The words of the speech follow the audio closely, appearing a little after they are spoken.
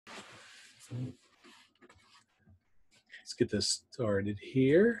Let's get this started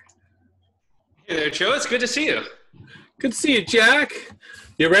here. Hey there, Joe. It's good to see you. Good to see you, Jack.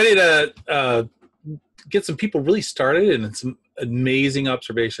 You ready to get some people really started and some amazing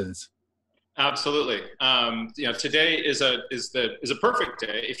observations? Absolutely. Today is a perfect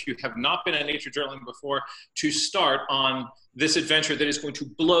day if you have not been at nature journaling before to start on this adventure that is going to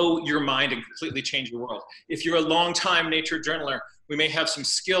blow your mind and completely change your world. If you're a long-time nature journaler, we may have some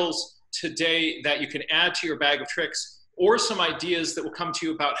skills today that you can add to your bag of tricks, or some ideas that will come to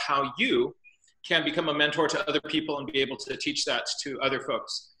you about how you can become a mentor to other people and be able to teach that to other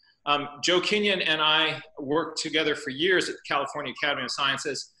folks. Joe Kenyon and I worked together for years at the California Academy of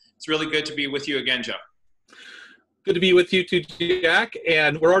Sciences. It's really good to be with you again, Joe. Good to be with you too, Jack.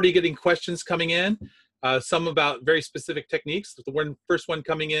 And we're already getting questions coming in, some about very specific techniques. The first one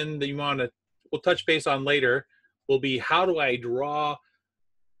coming in that we'll touch base on later will be, how do I draw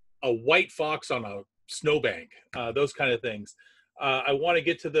a white fox on a snowbank? Those kind of things. I want to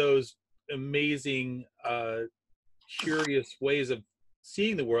get to those amazing, curious ways of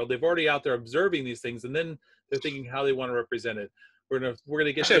seeing the world. They've already out there observing these things, and then they're thinking how they want to represent it. We're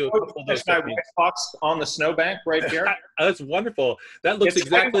gonna get to a couple of those my white fox on the snowbank right here. That's wonderful. That looks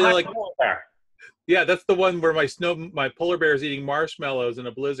exactly like. Yeah, that's the one where my polar bear is eating marshmallows in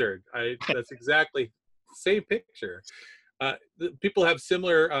a blizzard. That's exactly the same picture. People have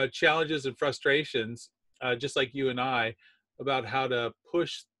similar challenges and frustrations, just like you and I, about how to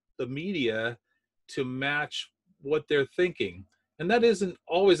push the media to match what they're thinking. And that isn't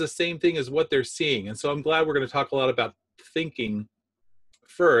always the same thing as what they're seeing. And so I'm glad we're going to talk a lot about thinking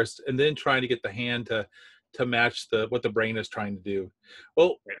first, and then trying to get the hand to match what the brain is trying to do.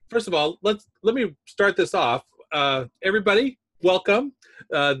 Well, first of all, let me start this off. Everybody, welcome.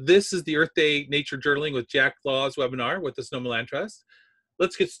 This is the Earth Day Nature Journaling with Jack Laws webinar with the Snowland Trust.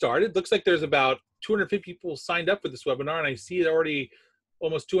 Let's get started. Looks like there's about 250 people signed up for this webinar, and I see already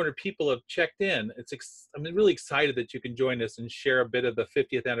almost 200 people have checked in. I'm really excited that you can join us and share a bit of the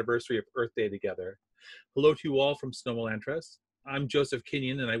 50th anniversary of Earth Day together. Hello to you all from Snowland Trust. I'm Joseph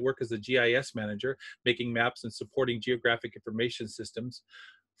Kenyon, and I work as a GIS manager, making maps and supporting geographic information systems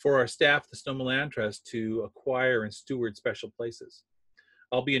for our staff, the Snowland Trust, to acquire and steward special places.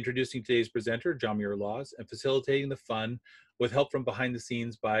 I'll be introducing today's presenter, John Muir Laws, and facilitating the fun with help from behind the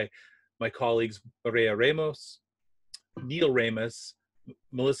scenes by my colleagues Maria Ramos, Neil Ramos,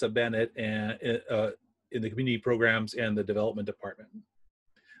 Melissa Bennett, and in the community programs and the development department.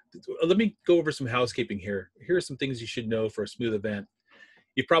 Let me go over some housekeeping here. Here are some things you should know for a smooth event.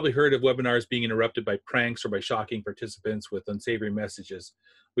 You've probably heard of webinars being interrupted by pranks or by shocking participants with unsavory messages.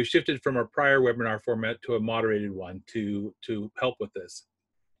 We've shifted from our prior webinar format to a moderated one to help with this.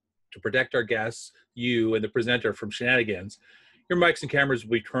 To protect our guests, you, and the presenter from shenanigans, your mics and cameras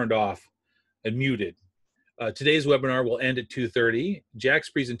will be turned off and muted. Today's webinar will end at 2:30. Jack's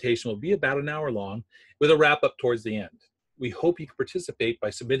presentation will be about an hour long with a wrap up towards the end. We hope you can participate by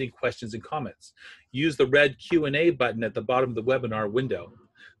submitting questions and comments. Use the red Q&A button at the bottom of the webinar window.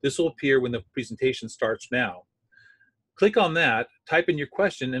 This will appear when the presentation starts now. Click on that, type in your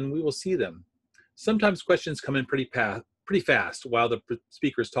question, and we will see them. Sometimes questions come in pretty fast while the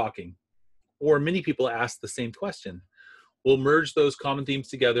speaker is talking, or many people ask the same question. We'll merge those common themes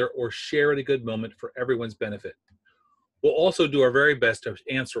together or share at a good moment for everyone's benefit. We'll also do our very best to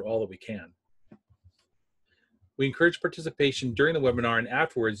answer all that we can. We encourage participation during the webinar and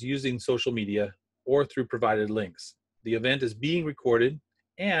afterwards using social media or through provided links. The event is being recorded,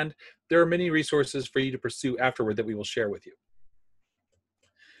 and there are many resources for you to pursue afterward that we will share with you.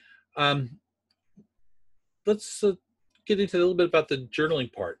 Let's get into a little bit about the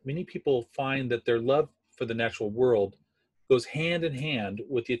journaling part. Many people find that their love for the natural world goes hand in hand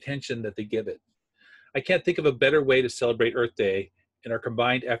with the attention that they give it. I can't think of a better way to celebrate Earth Day in our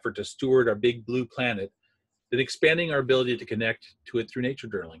combined effort to steward our big blue planet than expanding our ability to connect to it through nature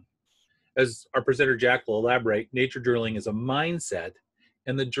journaling. As our presenter Jack will elaborate, nature journaling is a mindset,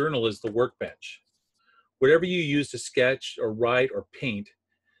 and the journal is the workbench. Whatever you use to sketch or write or paint,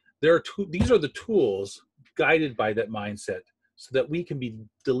 these are the tools guided by that mindset so that we can be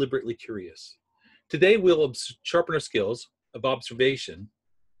deliberately curious. Today, we'll sharpen our skills of observation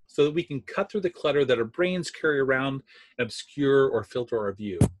so that we can cut through the clutter that our brains carry around and obscure or filter our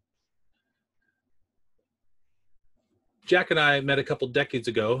view. Jack and I met a couple decades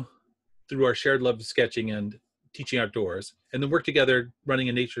ago through our shared love of sketching and teaching outdoors, and then worked together running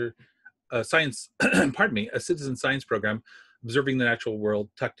a science, a citizen science program, observing the natural world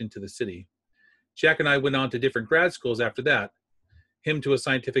tucked into the city. Jack and I went on to different grad schools after that, him to a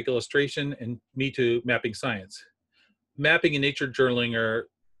scientific illustration and me to mapping science. Mapping and nature journaling are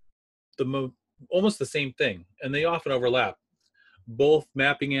almost the same thing, and they often overlap. Both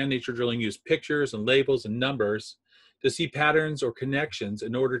mapping and nature drilling use pictures and labels and numbers to see patterns or connections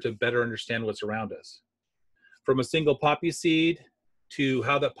in order to better understand what's around us. From a single poppy seed to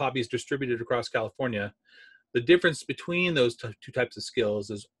how that poppy is distributed across California, the difference between those two types of skills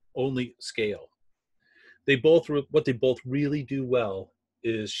is only scale. What they both really do well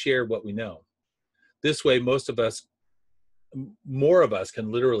is share what we know. This way, more of us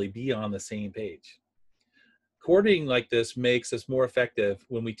can literally be on the same page. Coordinating like this makes us more effective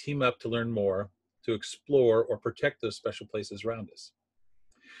when we team up to learn more, to explore or protect those special places around us.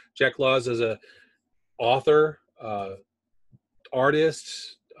 Jack Laws is an author,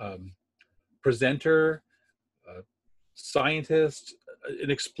 artist, presenter, scientist,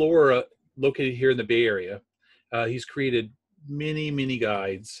 an explorer located here in the Bay Area. He's created many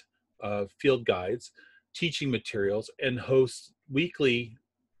guides, field guides, teaching materials, and hosts weekly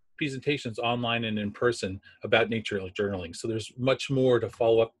presentations online and in person about nature journaling. So there's much more to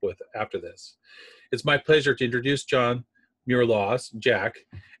follow up with after this. It's my pleasure to introduce John Muir Laws, Jack,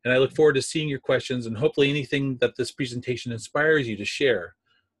 and I look forward to seeing your questions and hopefully anything that this presentation inspires you to share.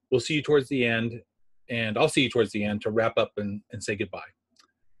 We'll see you towards the end, and I'll see you towards the end to wrap up and say goodbye.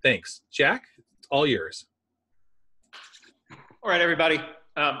 Thanks. Jack, it's all yours. All right, everybody.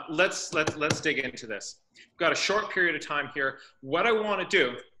 Let's dig into this. We've got a short period of time here. What I want to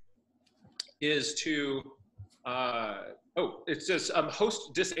do is to, it says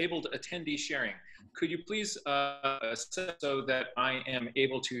host disabled attendee sharing. Could you please set so that I am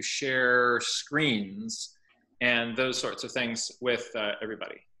able to share screens and those sorts of things with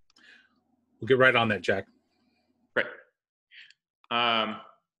everybody? We'll get right on that, Jack. Great.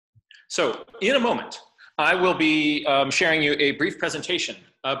 So in a moment, I will be sharing you a brief presentation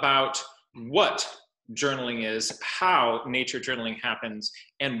about what journaling is, how nature journaling happens,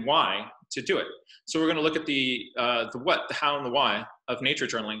 and why to do it. So we're going to look at the what, the how, and the why of nature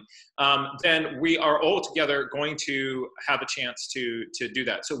journaling. Then we are all together going to have a chance to do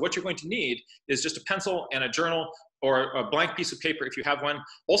that. So what you're going to need is just a pencil and a journal, or a blank piece of paper if you have one.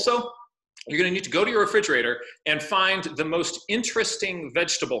 Also, you're going to need to go to your refrigerator and find the most interesting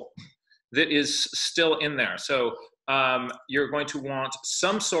vegetable that is still in there. So you're going to want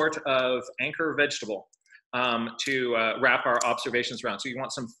some sort of anchor vegetable to wrap our observations around. So you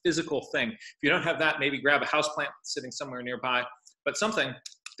want some physical thing. If you don't have that, maybe grab a houseplant sitting somewhere nearby, but something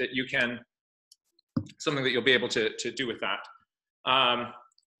that you'll be able to do with that.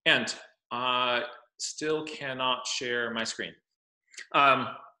 And I still cannot share my screen.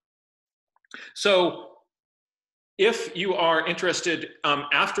 So if you are interested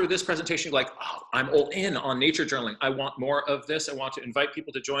after this presentation, like, oh, I'm all in on nature journaling, I want more of this, I want to invite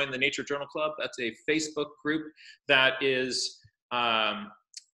people to join the Nature Journal Club. That's a Facebook group that is, I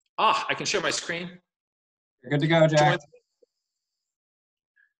can share my screen. You're good to go, Jack.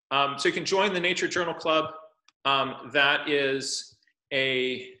 So you can join the Nature Journal Club. That is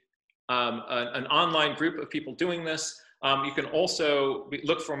an online group of people doing this. You can also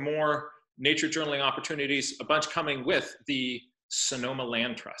look for more nature journaling opportunities, a bunch coming with the Sonoma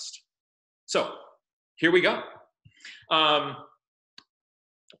Land Trust. So here we go.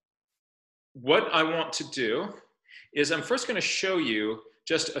 What I want to do is I'm first going to show you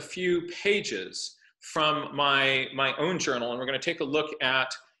just a few pages from my own journal, and we're going to take a look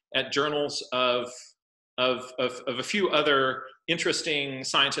at journals of a few other interesting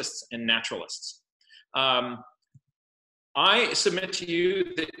scientists and naturalists. I submit to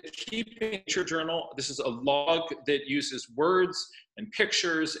you that keeping your journal, this is a log that uses words and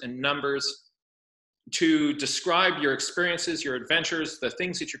pictures and numbers to describe your experiences, your adventures, the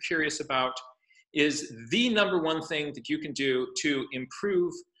things that you're curious about, is the #1 thing that you can do to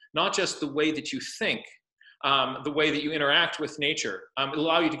improve not just the way that you think, the way that you interact with nature. It'll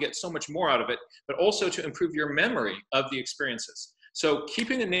allow you to get so much more out of it, but also to improve your memory of the experiences. So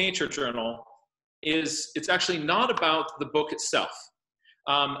keeping a nature journal it's actually not about the book itself.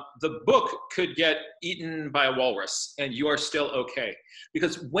 The book could get eaten by a walrus and you are still okay.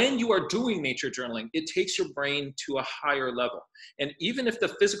 Because when you are doing nature journaling, it takes your brain to a higher level. And even if the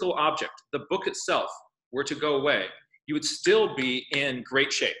physical object, the book itself, were to go away, you would still be in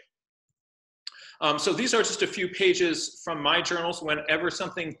great shape. So these are just a few pages from my journals. Whenever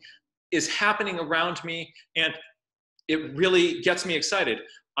something is happening around me and it really gets me excited,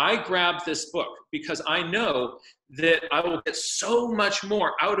 I grab this book because I know that I will get so much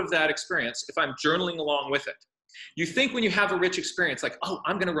more out of that experience if I'm journaling along with it. You think when you have a rich experience, like, oh,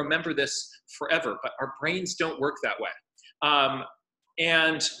 I'm going to remember this forever, but our brains don't work that way.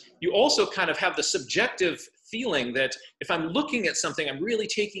 And you also kind of have the subjective feeling that if I'm looking at something, I'm really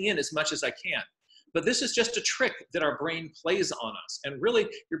taking in as much as I can. But this is just a trick that our brain plays on us. And really,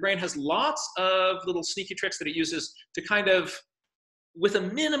 your brain has lots of little sneaky tricks that it uses to kind of, with a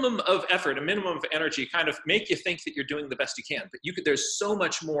minimum of effort, a minimum of energy, kind of make you think that you're doing the best you can. But there's so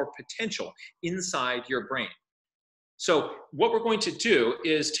much more potential inside your brain. So what we're going to do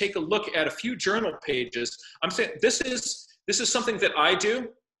is take a look at a few journal pages. I'm saying this is something that I do,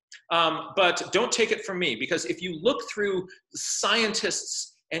 but don't take it from me, because if you look through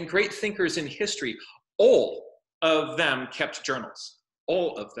scientists and great thinkers in history, all of them kept journals,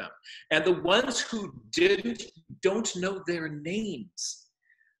 all of them. And the ones who didn't don't know their names.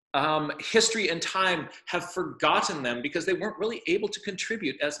 History and time have forgotten them because they weren't really able to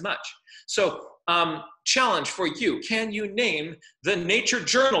contribute as much. So challenge for you, can you name the nature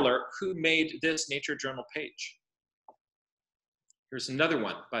journaler who made this nature journal page? Here's another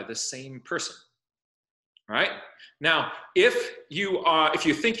one by the same person. All right. Now, if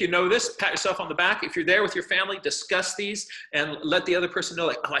you think you know this, pat yourself on the back. If you're there with your family, discuss these and let the other person know,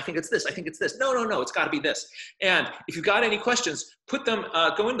 like, oh, I think it's this. I think it's this. No, it's got to be this. And if you've got any questions, put them,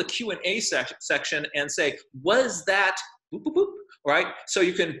 go in the Q&A section and say, was that boop, boop, boop? All right. So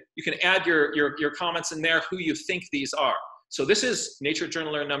you can add your comments in there, who you think these are. So this is nature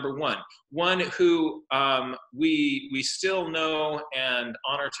journaler number one who we still know and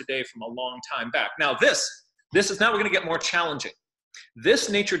honor today from a long time back. Now this is now we're going to get more challenging. This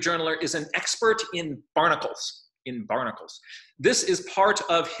nature journaler is an expert in barnacles. This is part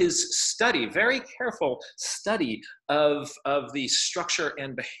of his study, very careful study of the structure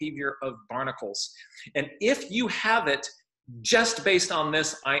and behavior of barnacles. And if you have it just based on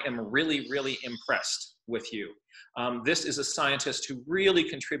this, I am really, really impressed with you. This is a scientist who really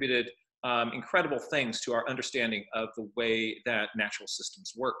contributed incredible things to our understanding of the way that natural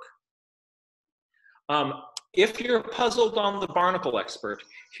systems work. If you're puzzled on the barnacle expert,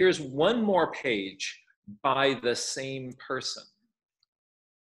 here's one more page by the same person.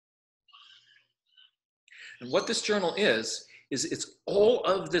 And what this journal is it's all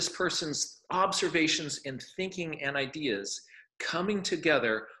of this person's observations and thinking and ideas coming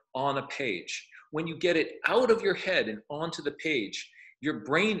together on a page. When you get it out of your head and onto the page, your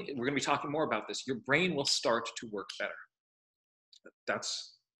brain, we're going to be talking more about this, your brain will start to work better.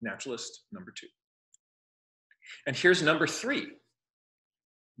 That's naturalist number 2. And here's number 3.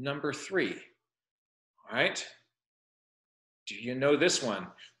 Number 3. All right. Do you know this one?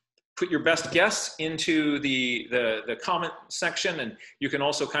 Put your best guess into the comment section, and you can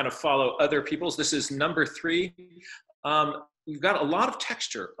also kind of follow other people's. This is number 3. We've got a lot of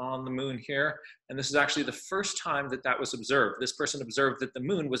texture on the moon here, and this is actually the first time that was observed. This person observed that the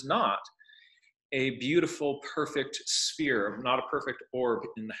moon was not a beautiful, perfect sphere, not a perfect orb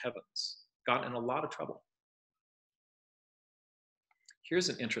in the heavens. Got in a lot of trouble. Here's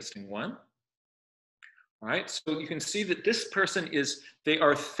an interesting one. All right, so you can see that this person they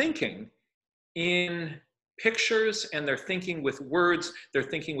are thinking in pictures, and they're thinking with words, they're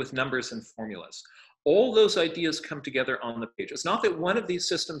thinking with numbers and formulas. All those ideas come together on the page. It's not that one of these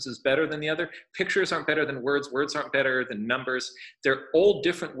systems is better than the other. Pictures aren't better than words. Words aren't better than numbers. They're all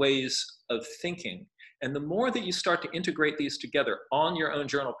different ways of thinking. And the more that you start to integrate these together on your own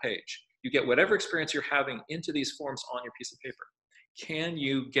journal page, you get whatever experience you're having into these forms on your piece of paper. Can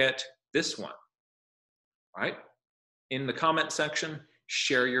you get this one? All right? In the comment section,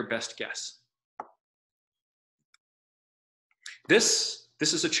 share your best guess. This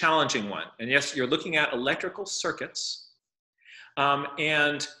is a challenging one. And yes, you're looking at electrical circuits.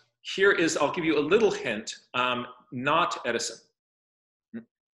 And here is, I'll give you a little hint, not Edison.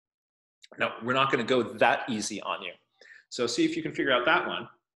 No, we're not going to go that easy on you. So see if you can figure out that one.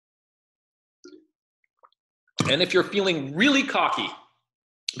 And if you're feeling really cocky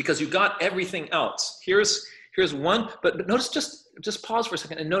because you got everything else, here's one, but notice, just pause for a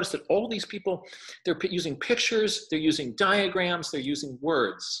second and notice that all these people, they're using pictures, they're using diagrams, they're using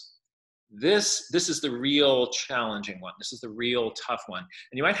words. This is the real challenging one. This is the real tough one.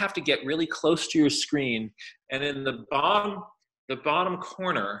 And you might have to get really close to your screen, and in the bottom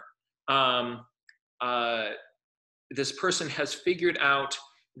corner, this person has figured out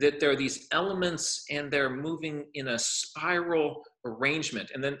that there are these elements and they're moving in a spiral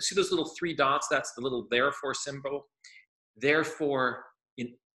arrangement. And then see those little 3 dots? That's the little therefore symbol. Therefore,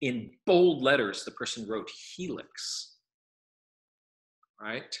 in bold letters, the person wrote helix,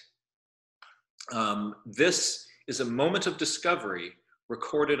 right? This is a moment of discovery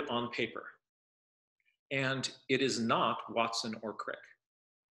recorded on paper. And it is not Watson or Crick.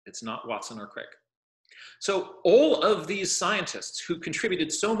 It's not Watson or Crick. So all of these scientists who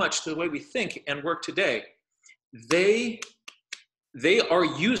contributed so much to the way we think and work today, they are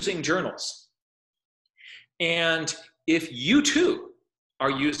using journals. And if you too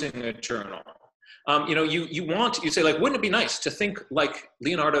are using a journal, you say, like, wouldn't it be nice to think like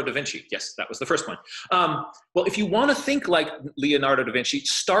Leonardo da Vinci? Yes, that was the first one. Well, if you want to think like Leonardo da Vinci,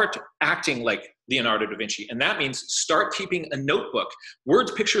 start acting like Leonardo da Vinci. And that means start keeping a notebook,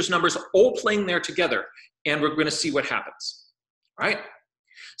 words, pictures, numbers, all playing there together. And we're going to see what happens, right?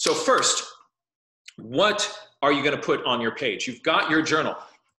 So first, what are you going to put on your page? You've got your journal.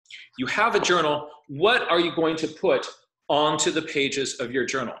 You have a journal. What are you going to put onto the pages of your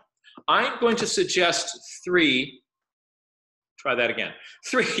journal? I'm going to suggest 3. Try that again.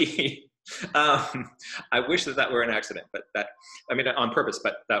 3. I wish that were an accident, but on purpose,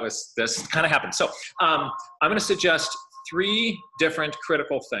 but this kind of happened. So I'm going to suggest 3 different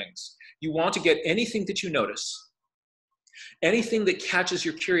critical things. You want to get anything that you notice, anything that catches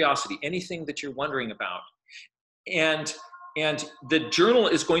your curiosity, anything that you're wondering about. And the journal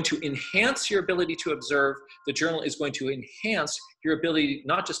is going to enhance your ability to observe. The journal is going to enhance your ability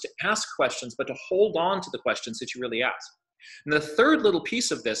not just to ask questions, but to hold on to the questions that you really ask. And the third little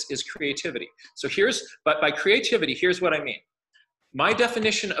piece of this is creativity. So by creativity, here's what I mean. My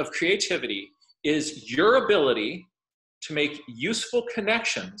definition of creativity is your ability to make useful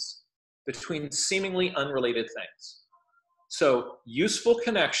connections between seemingly unrelated things. So useful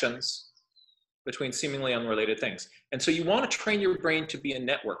connections between seemingly unrelated things. And so you want to train your brain to be a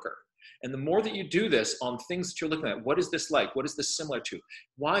networker. And the more that you do this on things that you're looking at, what is this like? What is this similar to?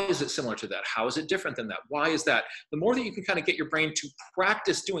 Why is it similar to that? How is it different than that? Why is that? The more that you can kind of get your brain to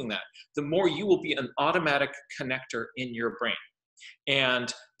practice doing that, the more you will be an automatic connector in your brain.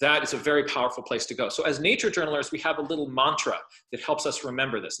 And that is a very powerful place to go. So as nature journalers, we have a little mantra that helps us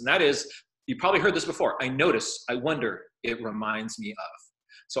remember this. And that is, you probably heard this before, I notice, I wonder, it reminds me of.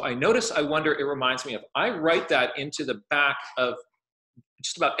 So I notice, I wonder, it reminds me of. I write that into the back of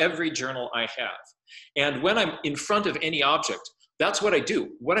just about every journal I have. And when I'm in front of any object, that's what I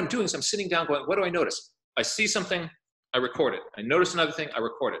do. What I'm doing is I'm sitting down going, what do I notice? I see something, I record it. I notice another thing, I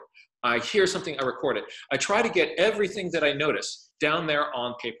record it. I hear something, I record it. I try to get everything that I notice down there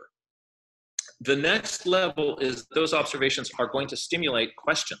on paper. The next level is those observations are going to stimulate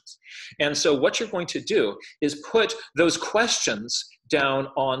questions. And so what you're going to do is put those questions down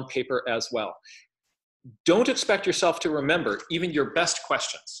on paper as well. Don't expect yourself to remember even your best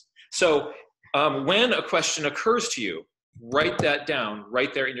questions. So when a question occurs to you, write that down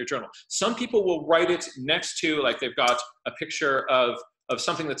right there in your journal. Some people will write it next to, like they've got a picture of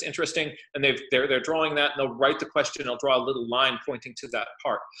something that's interesting, and they're drawing that, and they'll write the question, they'll draw a little line pointing to that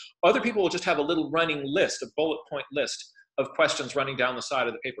part. Other people will just have a little running list, a bullet point list of questions running down the side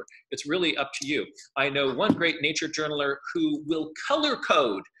of the paper. It's really up to you. I know one great nature journaler who will color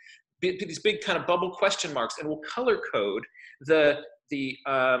code these big kind of bubble question marks, and will color code those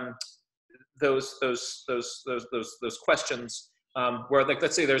questions where, like,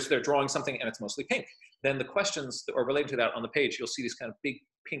 let's say they're drawing something and it's mostly pink. Then the questions that are related to that on the page, you'll see these kind of big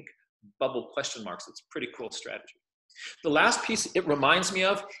pink bubble question marks. It's a pretty cool strategy. The last piece it reminds me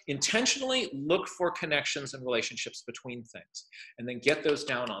of, intentionally look for connections and relationships between things, and then get those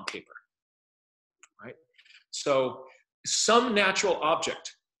down on paper, right? So some natural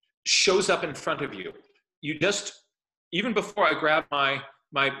object shows up in front of you. You just, even before I grab my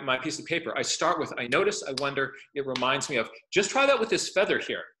piece of paper, I start with, I notice, I wonder, it reminds me of. Just try that with this feather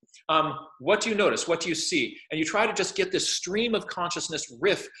here. What do you notice? What do you see? And you try to just get this stream of consciousness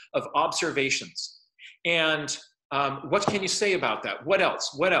riff of observations. And what can you say about that? What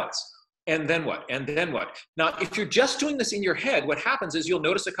else? What else? And then what? And then what? Now, if you're just doing this in your head, what happens is you'll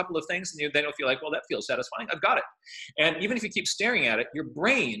notice a couple of things, and then you'll feel like, well, that feels satisfying. I've got it. And even if you keep staring at it, your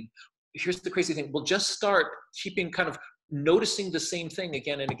brain, here's the crazy thing, will just start keeping kind of noticing the same thing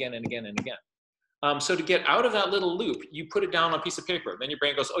again and again and again and again. So to get out of that little loop, you put it down on a piece of paper. Then your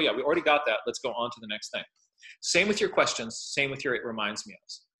brain goes, oh yeah, we already got that. Let's go on to the next thing. Same with your questions. Same with your it reminds me of.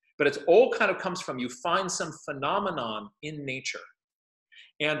 But it's all kind of comes from you find some phenomenon in nature.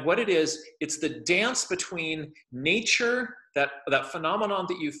 And what it is, it's the dance between nature, that phenomenon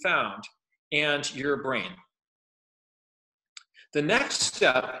that you found, and your brain. The next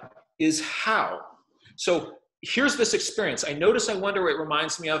step is how. So here's this experience. I notice, I wonder what it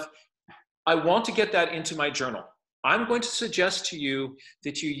reminds me of. I want to get that into my journal. I'm going to suggest to you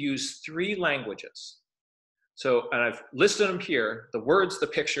that you use 3 languages. So, and I've listed them here, the words, the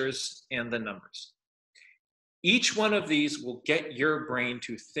pictures, and the numbers. Each one of these will get your brain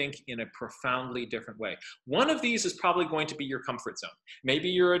to think in a profoundly different way. One of these is probably going to be your comfort zone. Maybe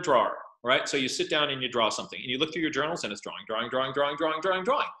you're a drawer. right? So you sit down and you draw something, and you look through your journals, and it's drawing, drawing, drawing, drawing, drawing, drawing,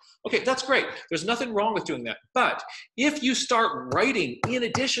 drawing. Okay, that's great. There's nothing wrong with doing that. But if you start writing in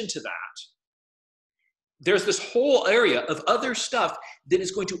addition to that, there's this whole area of other stuff that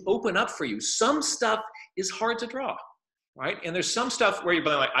is going to open up for you. Some stuff is hard to draw, right? And there's some stuff where you're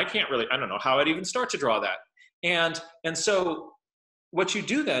like, I don't know how I'd even start to draw that. And so what you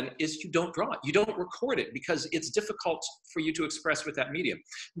do then is you don't draw it. You don't record it because it's difficult for you to express with that medium.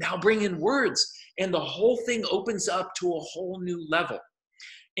 Now bring in words, and the whole thing opens up to a whole new level.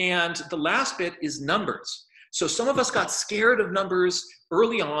 And the last bit is numbers. So some of us got scared of numbers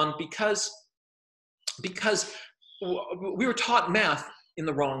early on because we were taught math in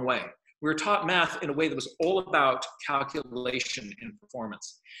the wrong way. We were taught math in a way that was all about calculation and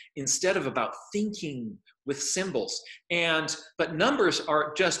performance, instead of about thinking with symbols. But numbers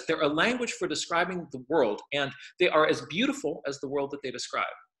are they're a language for describing the world, and they are as beautiful as the world that they describe.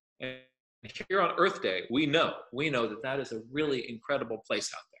 And here on Earth Day, we know that that is a really incredible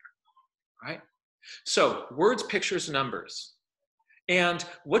place out there, right? So words, pictures, numbers. And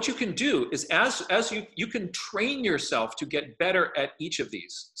what you can do is as you can train yourself to get better at each of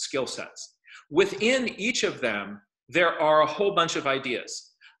these skill sets. Within each of them, there are a whole bunch of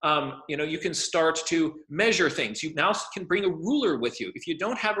ideas. You can start to measure things. You now can bring a ruler with you. If you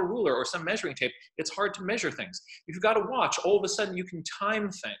don't have a ruler or some measuring tape, it's hard to measure things. If you've got a watch, all of a sudden you can time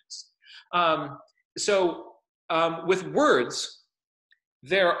things. With words,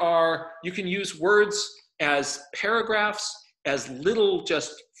 you can use words as paragraphs, as little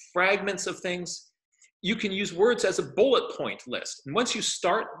just fragments of things. You can use words as a bullet point list. And once you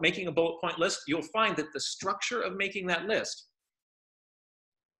start making a bullet point list, you'll find that the structure of making that list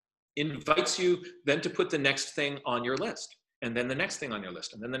invites you then to put the next thing on your list, and then the next thing on your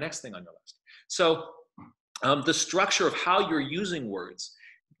list, and then the next thing on your list. So the structure of how you're using words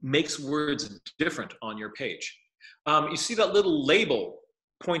makes words different on your page. You see that little label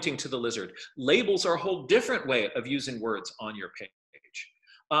pointing to the lizard. Labels are a whole different way of using words on your page.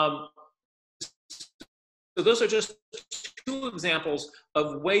 So those are just two examples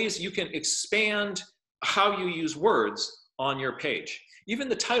of ways you can expand how you use words on your page. Even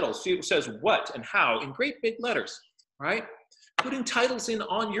the title says what and how in great big letters, right? Putting titles in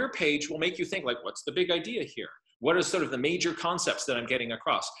on your page will make you think, like, what's the big idea here? What are sort of the major concepts that I'm getting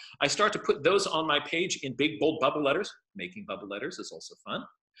across? I start to put those on my page in big, bold bubble letters. Making bubble letters is also fun.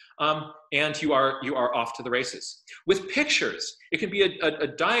 And you are off to the races. With pictures, it can be a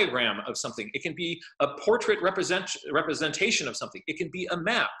diagram of something. It can be a portrait representation of something. It can be a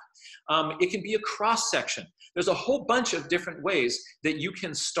map. It can be a cross section. There's a whole bunch of different ways that you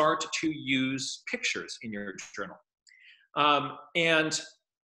can start to use pictures in your journal.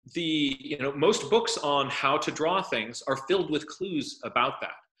 Most books on how to draw things are filled with clues about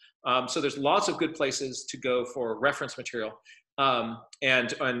that. So there's lots of good places to go for reference material.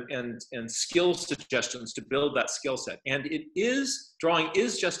 And skill suggestions to build that skill set. And drawing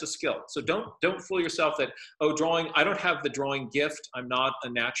is just a skill. So don't fool yourself that, oh, I don't have the drawing gift. I'm not a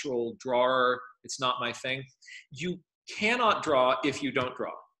natural drawer. It's not my thing. You cannot draw if you don't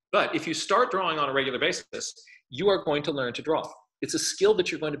draw. But if you start drawing on a regular basis, you are going to learn to draw. It's a skill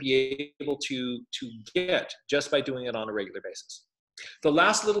that you're going to be able to get just by doing it on a regular basis. The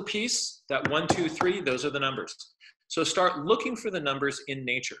last little piece, that 1, 2, 3, those are the numbers. So start looking for the numbers in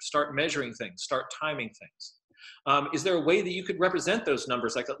nature. Start measuring things. Start timing things. Is there a way that you could represent those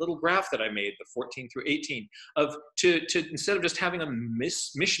numbers, like that little graph that I made, the 14 through 18, instead of just having a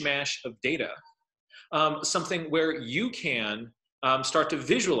mishmash of data, something where you can start to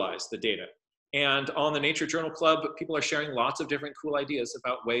visualize the data. And on the Nature Journal Club, people are sharing lots of different cool ideas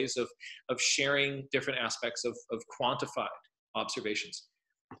about ways of sharing different aspects of quantified observations.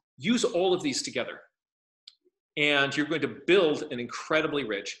 Use all of these together. And you're going to build an incredibly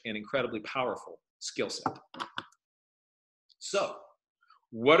rich and incredibly powerful skill set. So,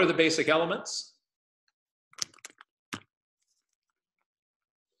 what are the basic elements?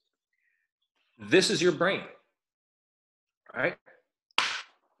 This is your brain, all right?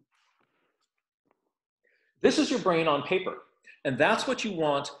 This is your brain on paper, and that's what you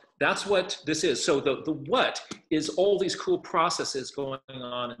want. That's what this is. So the what is all these cool processes going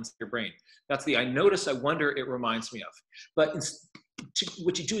on in your brain. That's the I notice, I wonder, it reminds me of. But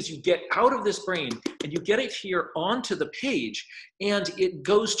what you do is you get out of this brain and you get it here onto the page, and it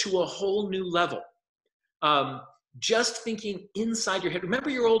goes to a whole new level. Just thinking inside your head.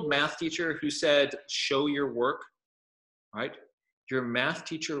 Remember your old math teacher who said, show your work, right? Your math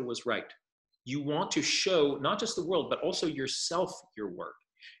teacher was right. You want to show not just the world, but also yourself your work.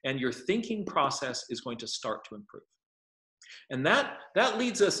 And your thinking process is going to start to improve. And that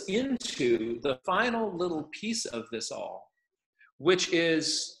leads us into the final little piece of this all, which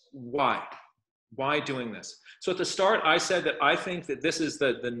is why? Why doing this? So at the start, I said that I think that this is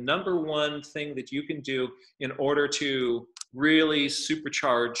the number one thing that you can do in order to really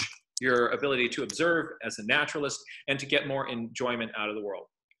supercharge your ability to observe as a naturalist and to get more enjoyment out of the world.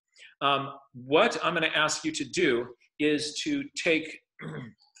 What I'm going to ask you to do is to take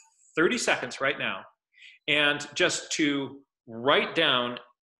 30 seconds right now and just to write down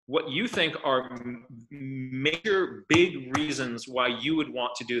what you think are major big reasons why you would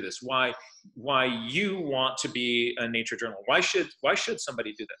want to do this, why you want to be a nature journal. Why should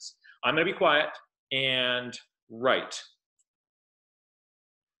somebody do this? I'm going to be quiet and write.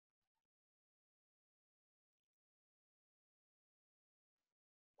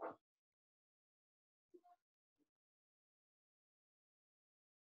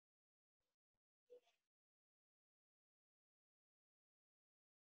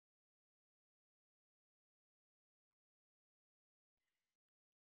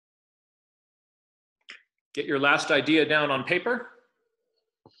 Get your last idea down on paper.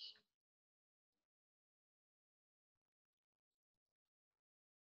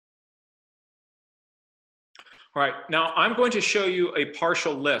 All right, now I'm going to show you a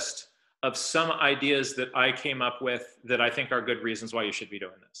partial list of some ideas that I came up with that I think are good reasons why you should be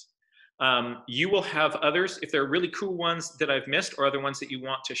doing this. You will have others, if there are really cool ones that I've missed or other ones that you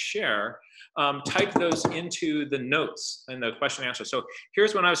want to share, type those into the notes in the question and answer. So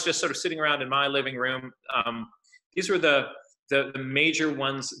here's when I was just sort of sitting around in my living room. These were the major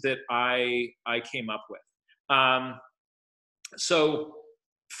ones that I came up with. So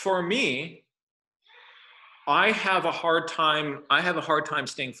for me, I have a hard time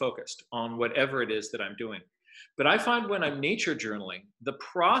staying focused on whatever it is that I'm doing. But I find when I'm nature journaling, the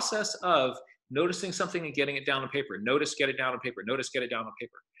process of noticing something and getting it down on paper, notice, get it down on paper, notice, get it down on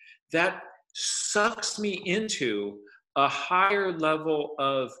paper, that sucks me into a higher level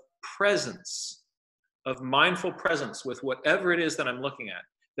of presence, of mindful presence with whatever it is that I'm looking at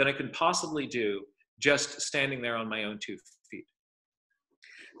than I can possibly do just standing there on my own 2 feet.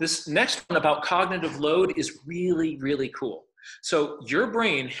 This next one about cognitive load is really, really cool. So your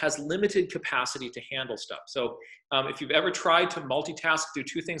brain has limited capacity to handle stuff. So if you've ever tried to multitask, do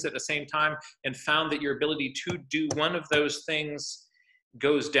 2 things at the same time, and found that your ability to do one of those things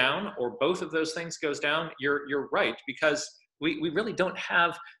goes down, or both of those things goes down, you're right, because we really don't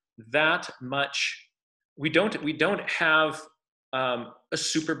have that much. We don't have a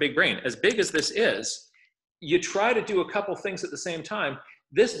super big brain. As big as this is, you try to do a couple things at the same time,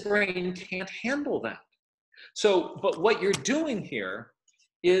 this brain can't handle that. So, but what you're doing here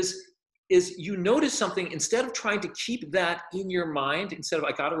is you notice something, instead of trying to keep that in your mind, instead of,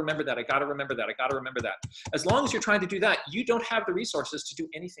 I gotta remember that, I gotta remember that, I gotta remember that. As long as you're trying to do that, you don't have the resources to do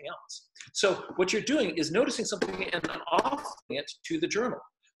anything else. So what you're doing is noticing something and then offloading it to the journal.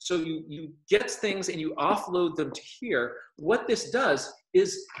 So you get things and you offload them to here. What this does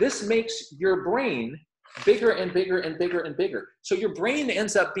is this makes your brain bigger and bigger and bigger and bigger. So your brain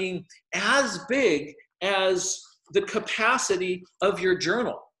ends up being as big as the capacity of your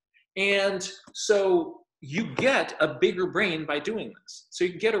journal. And so you get a bigger brain by doing this. So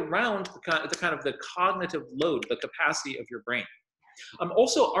you get around the cognitive load, the capacity of your brain.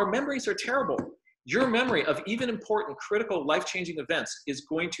 Also, our memories are terrible. Your memory of even important, critical, life-changing events is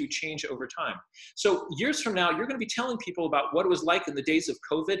going to change over time. So years from now, you're going to be telling people about what it was like in the days of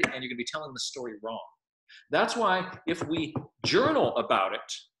COVID, and you're going to be telling the story wrong. That's why if we journal about it,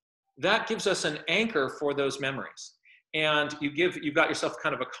 that gives us an anchor for those memories. And you've got yourself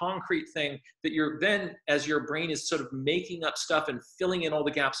kind of a concrete thing that you're then, as your brain is sort of making up stuff and filling in all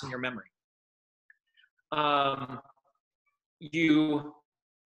the gaps in your memory. You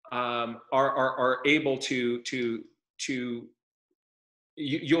are able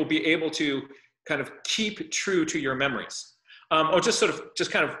you'll be able to kind of keep true to your memories. Or just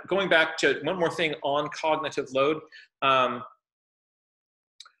kind of going back to one more thing on cognitive load.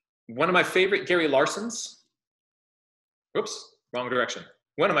 One of my favorite Gary Larsons, oops, wrong direction.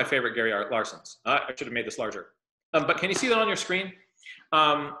 One of my favorite Gary Larsons. I should have made this larger. But can you see that on your screen?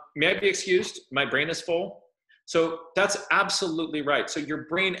 May I be excused? My brain is full. So that's absolutely right. So your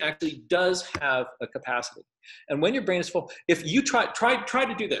brain actually does have a capacity. And when your brain is full, if you try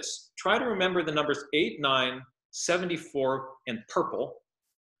to do this, try to remember the numbers 8, 9, 74, and purple.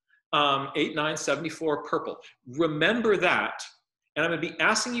 8, 9, 74, purple. Remember that. And I'm going to be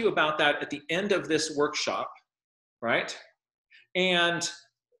asking you about that at the end of this workshop, right? And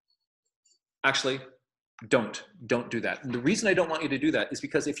actually, don't do that. And the reason I don't want you to do that is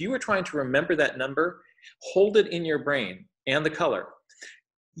because if you were trying to remember that number, hold it in your brain and the color,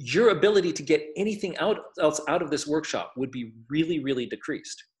 your ability to get anything else out of this workshop would be really, really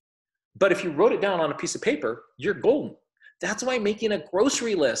decreased. But if you wrote it down on a piece of paper, you're golden. That's why making a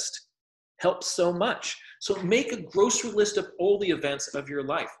grocery list helps so much. So make a grocery list of all the events of your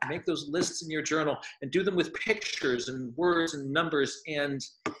life. Make those lists in your journal and do them with pictures and words and numbers, and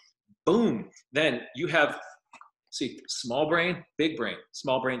boom, then you have, see, small brain, big brain,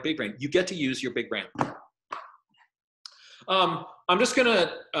 small brain, big brain. You get to use your big brain. I'm just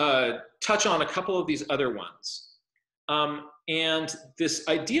gonna touch on a couple of these other ones. And this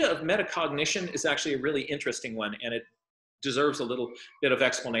idea of metacognition is actually a really interesting one, and it deserves a little bit of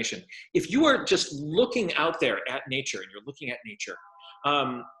explanation. If you are just looking out there at nature, and you're looking at nature,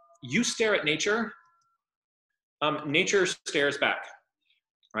 you stare at nature, nature stares back,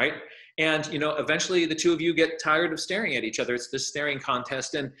 right? And eventually the two of you get tired of staring at each other. It's this staring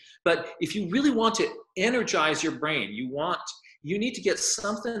contest. But if you really want to energize your brain, you need to get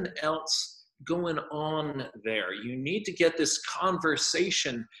something else going on there. You need to get this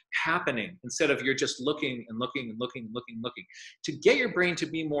conversation happening instead of you're just looking and looking and looking and looking and looking. To get your brain to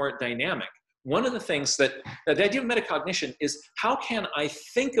be more dynamic, one of the things that the idea of metacognition is, how can I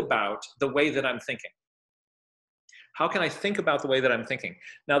think about the way that I'm thinking? How can I think about the way that I'm thinking?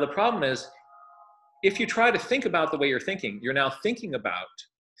 Now, the problem is, if you try to think about the way you're thinking, you're now thinking about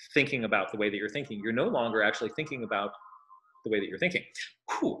the way that you're thinking. You're no longer actually thinking about the way that you're thinking.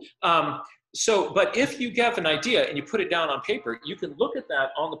 Whew. But if you get an idea and you put it down on paper, you can look at that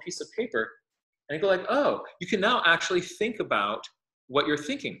on the piece of paper and go like, oh, you can now actually think about what you're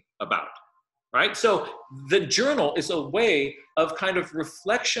thinking about, right? So the journal is a way of kind of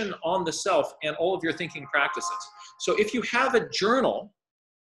reflection on the self and all of your thinking practices. So if you have a journal,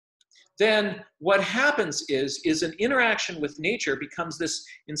 then what happens is an interaction with nature becomes this,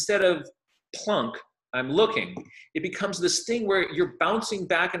 instead of plunk, I'm looking, it becomes this thing where you're bouncing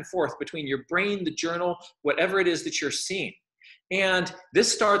back and forth between your brain, the journal, whatever it is that you're seeing. And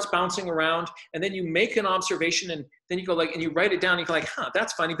this starts bouncing around, and then you make an observation, and then you go like, and you write it down, and you go like, huh,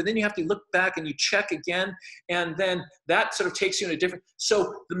 that's funny. But then you have to look back and you check again, and then that sort of takes you in a different,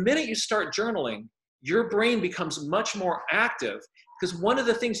 so the minute you start journaling, your brain becomes much more active, because one of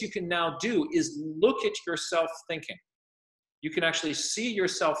the things you can now do is look at yourself thinking. You can actually see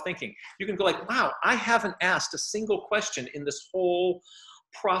yourself thinking. You can go like, wow, I haven't asked a single question in this whole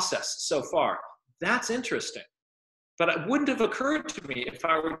process so far. That's interesting. But it wouldn't have occurred to me if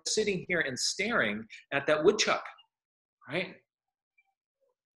I were sitting here and staring at that woodchuck, right?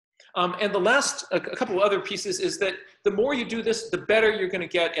 And the last, a couple of other pieces is that the more you do this, the better you're going to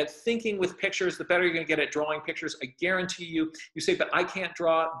get at thinking with pictures, the better you're going to get at drawing pictures. I guarantee you, you say, but I can't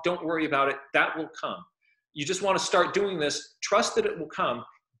draw, don't worry about it, that will come. You just want to start doing this, trust that it will come,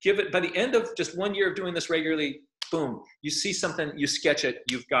 give it, by the end of just 1 year of doing this regularly, boom, you see something, you sketch it,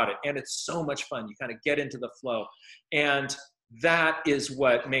 you've got it. And it's so much fun. You kind of get into the flow. And that is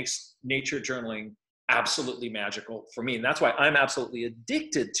what makes nature journaling absolutely magical for me. And that's why I'm absolutely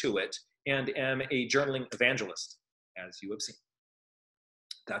addicted to it and am a journaling evangelist, as you have seen.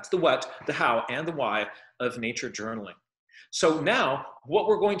 That's the what, the how, and the why of nature journaling. So now what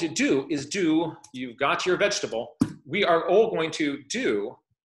we're going to do is you've got your vegetable. We are all going to do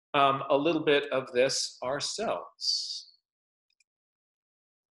a little bit of this ourselves.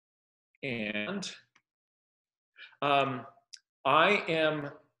 And I am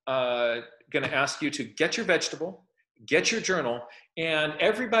going to ask you to get your vegetable, get your journal, and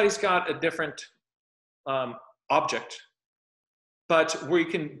everybody's got a different object, but we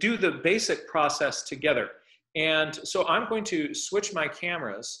can do the basic process together. And so I'm going to switch my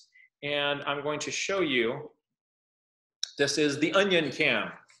cameras, and I'm going to show you, this is the onion cam.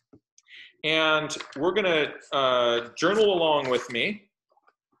 And we're going to journal along with me.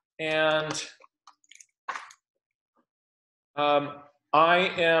 And I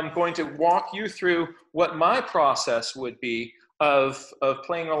am going to walk you through what my process would be of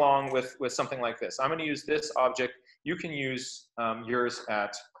playing along with something like this. I'm going to use this object. You can use yours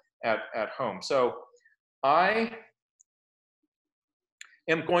at home. So I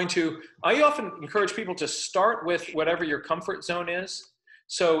often encourage people to start with whatever your comfort zone is.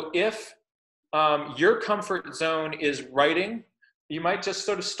 So if your comfort zone is writing, you might just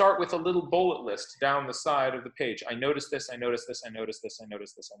sort of start with a little bullet list down the side of the page. I noticed this, I noticed this, I noticed this, I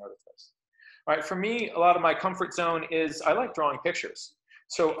noticed this, I noticed this. All right, for me, a lot of my comfort zone is I like drawing pictures.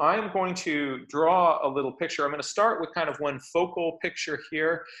 So I'm going to draw a little picture. I'm going to start with kind of one focal picture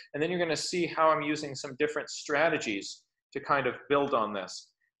here, and then you're going to see how I'm using some different strategies to kind of build on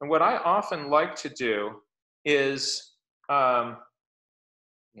this. And what I often like to do is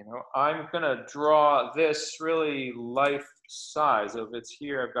you know, I'm gonna draw this really life size of it's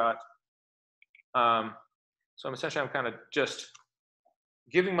here. I've got, so I'm essentially, I'm kind of just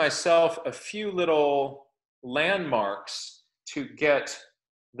giving myself a few little landmarks to get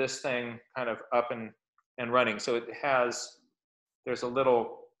this thing kind of up and running. So it has, there's a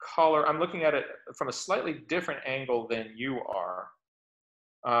little collar. I'm looking at it from a slightly different angle than you are.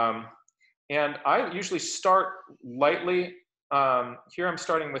 And I usually start lightly. Here I'm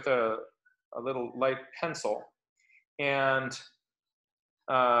starting with a little light pencil and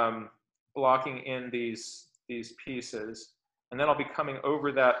blocking in these pieces. And then I'll be coming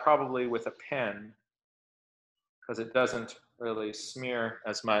over that probably with a pen because it doesn't really smear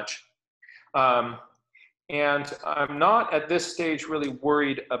as much. And I'm not at this stage really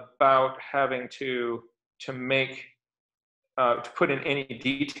worried about having to make, to put in any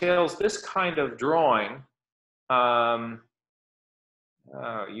details. This kind of drawing, you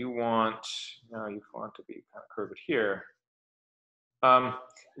want to be kind of curved here.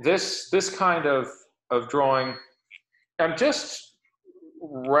 This kind of drawing, I'm just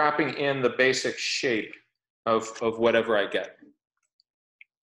wrapping in the basic shape of whatever I get.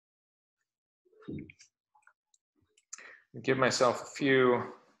 Give myself a few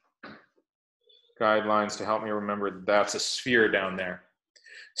guidelines to help me remember that's a sphere down there.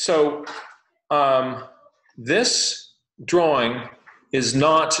 So this drawing is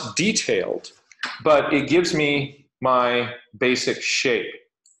not detailed, but it gives me my basic shape.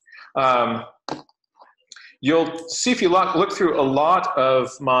 You'll see if you look through a lot of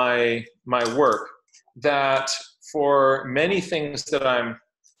my work that for many things that I'm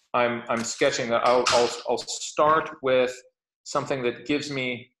sketching, that I'll start with something that gives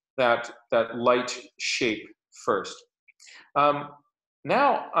me that light shape first.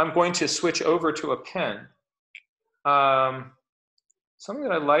 Now I'm going to switch over to a pen. Something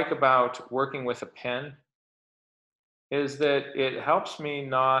that I like about working with a pen is that it helps me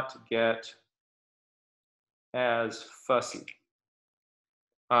not get as fussy.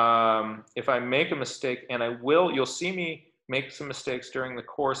 If I make a mistake, and you'll see me make some mistakes during the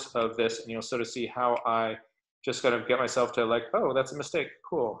course of this, and you'll sort of see how I just gotta get myself to like, oh, that's a mistake,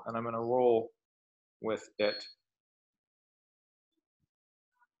 cool, and I'm gonna roll with it.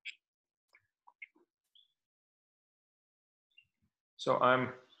 So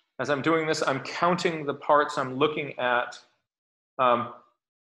as I'm doing this, I'm counting the parts, I'm looking at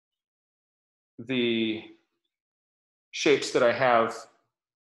the shapes that I have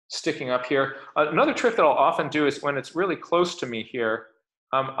sticking up here. Another trick that I'll often do is when it's really close to me here,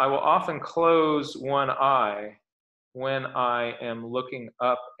 I will often close one eye when I am looking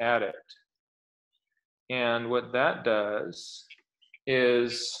up at it. And what that does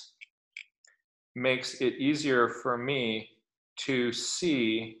is makes it easier for me to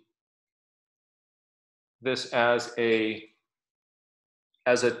see this as a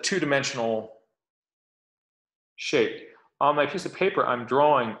two-dimensional shape. On my piece of paper, I'm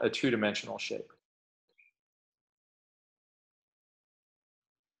drawing a two-dimensional shape.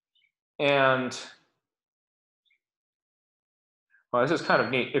 And well, this is kind of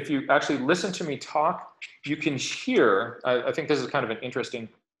neat. If you actually listen to me talk, you can hear, I think this is kind of an interesting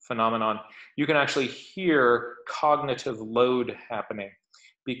phenomenon, you can actually hear cognitive load happening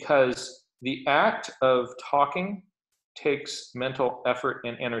because the act of talking takes mental effort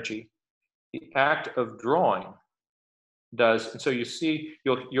and energy. The act of drawing does, and so you see,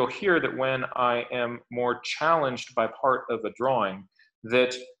 you'll hear that when I am more challenged by part of a drawing,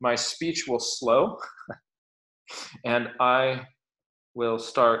 that my speech will slow, and I will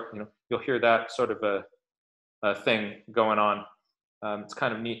start, you'll hear that sort of a thing going on. It's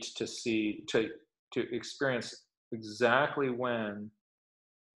kind of neat to see, to experience exactly when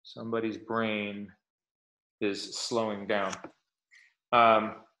somebody's brain is slowing down,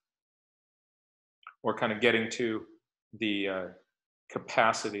 or kind of getting to the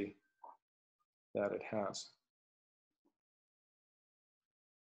capacity that it has.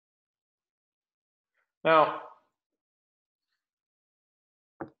 Now,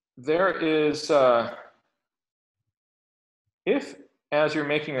 there is, if as you're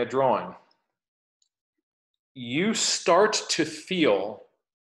making a drawing, you start to feel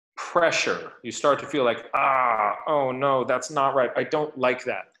pressure, you start to feel like, oh no, that's not right, I don't like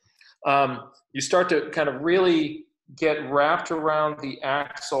that. You start to kind of really get wrapped around the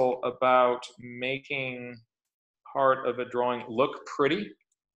axle about making part of a drawing look pretty.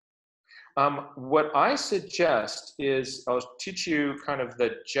 What I suggest is, I'll teach you kind of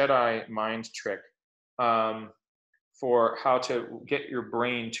the Jedi mind trick for how to get your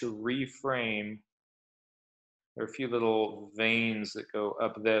brain to reframe There are a few little veins that go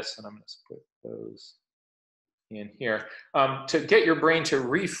up this, and I'm going to put those in here. To get your brain to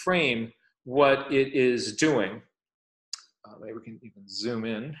reframe what it is doing, maybe we can even zoom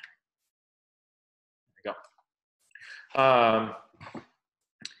in. There we go.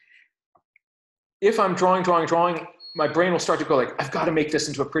 If I'm drawing, my brain will start to go like, I've got to make this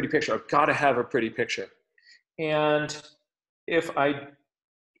into a pretty picture. I've got to have a pretty picture. And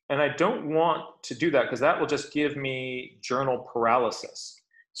I don't want to do that because that will just give me journal paralysis.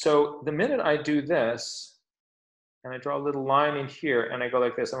 So the minute I do this, and I draw a little line in here, and I go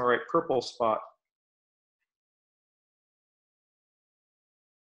like this, I'm gonna write purple spot.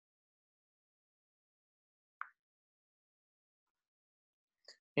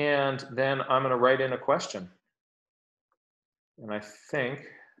 And then I'm gonna write in a question. And I think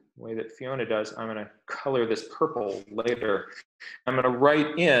the way that Fiona does, I'm gonna color this purple later. I'm gonna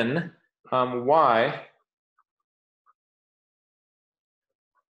write in why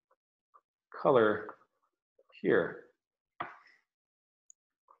color here.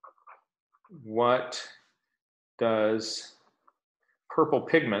 What does purple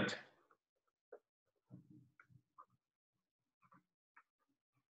pigment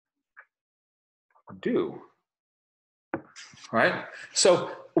do? Right?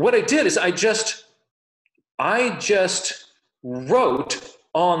 So what I did is I just wrote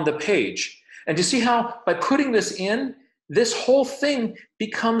on the page. And you see how by putting this in, this whole thing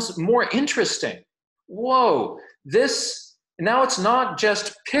becomes more interesting. Whoa, now it's not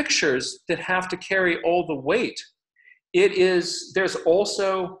just pictures that have to carry all the weight. There's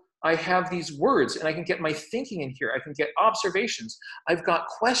also, I have these words and I can get my thinking in here. I can get observations. I've got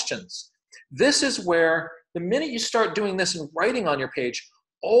questions. This is where the minute you start doing this and writing on your page,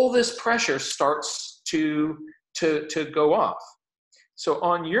 all this pressure starts to go off. So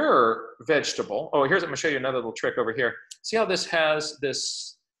on your vegetable, I'm gonna show you another little trick over here. See how this has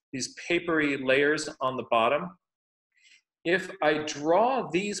these papery layers on the bottom? If I draw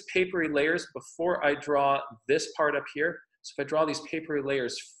these papery layers before I draw this part up here, so if I draw these papery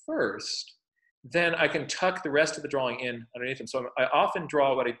layers first, then I can tuck the rest of the drawing in underneath them. So I often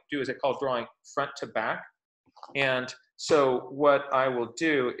draw, what I do is I call drawing front to back. And so what I will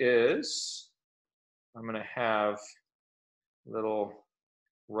do is, I'm gonna have a little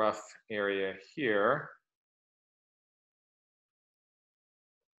rough area here.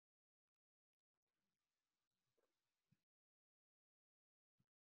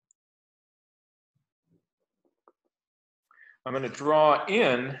 I'm going to draw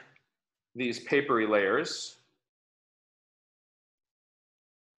in these papery layers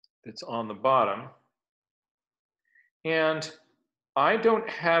that's on the bottom. And I don't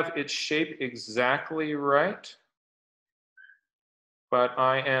have its shape exactly right, but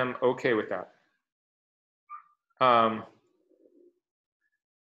I am okay with that.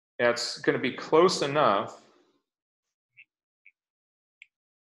 It's going to be close enough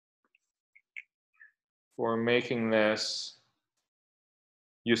for making this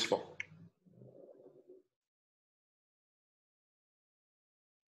useful.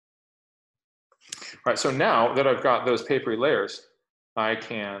 All right, so now that I've got those papery layers, I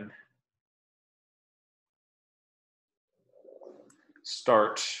can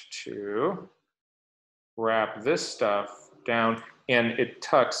start to wrap this stuff down, and it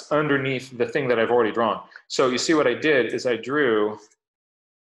tucks underneath the thing that I've already drawn. So you see what I did is I drew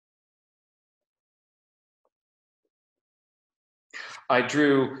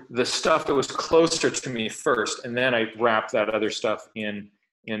the stuff that was closer to me first, and then I wrapped that other stuff in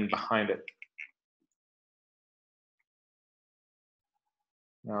behind it.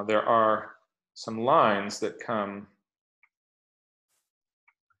 Now there are some lines that come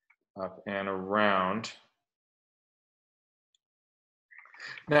up and around.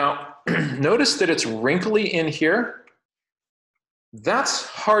 Now, notice that it's wrinkly in here. That's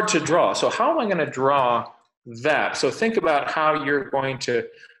hard to draw. So how am I going to draw that? So think about how you're going to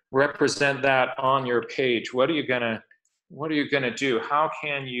represent that on your page. What are you going to do? How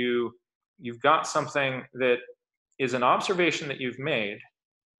can you've got something that is an observation that you've made,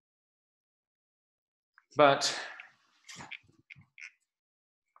 but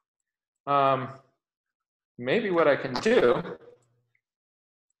maybe what I can do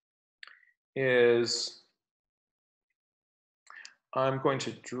is I'm going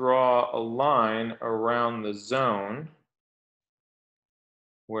to draw a line around the zone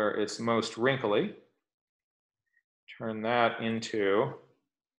where it's most wrinkly, turn that into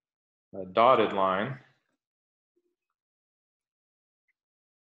a dotted line.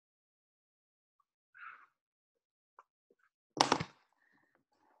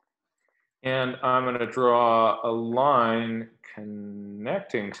 And I'm going to draw a line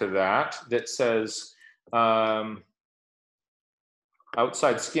connecting to that that says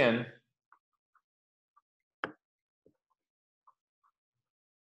outside skin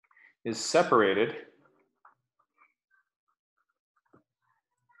is separated,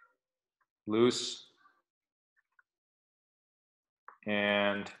 loose,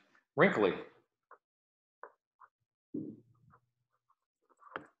 and wrinkly.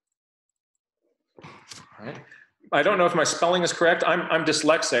 All right. I don't know if my spelling is correct. I'm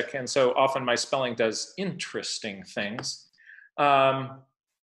dyslexic, and so often my spelling does interesting things. And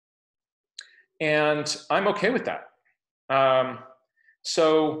I'm okay with that.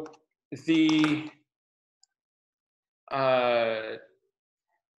 So I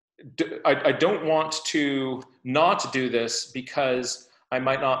don't want to not do this because I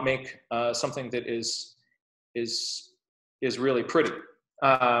might not make something that is really pretty.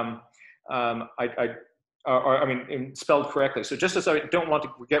 I mean, spelled correctly. So just as I don't want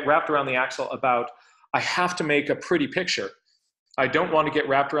to get wrapped around the axle about, I have to make a pretty picture, I don't want to get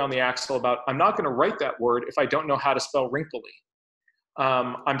wrapped around the axle about, I'm not going to write that word if I don't know how to spell wrinkly.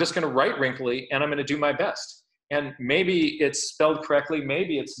 I'm just going to write wrinkly, and I'm going to do my best. And maybe it's spelled correctly,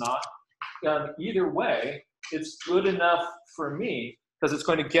 maybe it's not. Either way, it's good enough for me because it's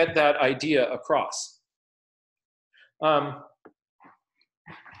going to get that idea across.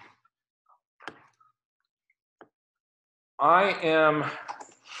 I am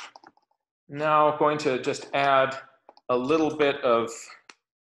now going to just add a little bit of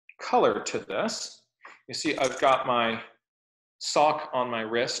color to this. You see, I've got my sock on my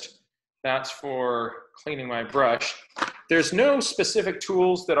wrist. That's for cleaning my brush. There's no specific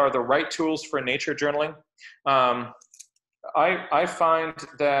tools that are the right tools for nature journaling. I find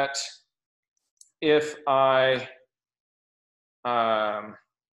that if I,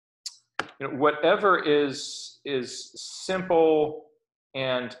 whatever is simple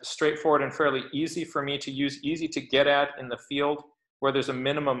and straightforward and fairly easy for me to use, easy to get at in the field, where there's a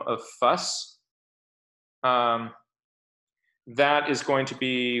minimum of fuss, that is going to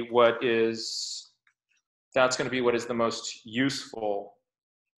be what is, that's going to be what is the most useful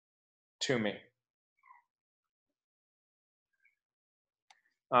to me.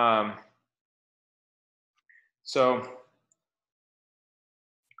 So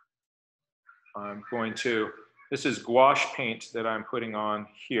I'm going to, this is gouache paint that I'm putting on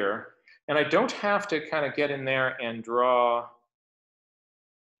here. And I don't have to kind of get in there and draw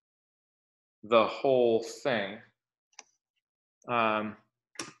the whole thing. I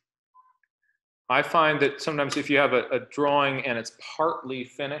find that sometimes if you have a drawing and it's partly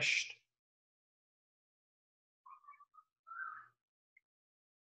finished,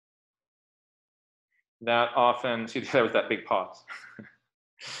 that often, see, that was that big pause.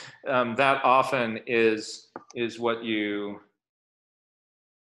 That often is what you,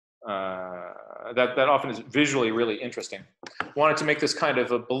 that often is visually really interesting. Wanted to make this kind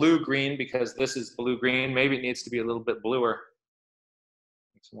of a blue-green because this is blue-green. Maybe it needs to be a little bit bluer.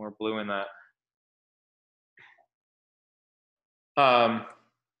 Some more blue in that. There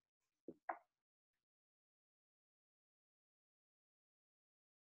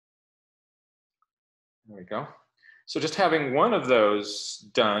we go. So just having one of those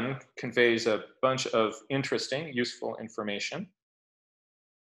done conveys a bunch of interesting, useful information.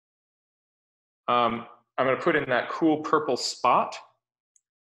 I'm going to put in that cool purple spot.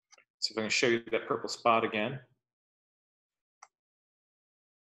 See if I can show you that purple spot again.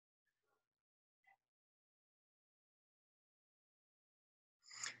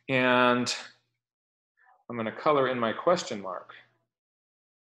 And I'm going to color in my question mark.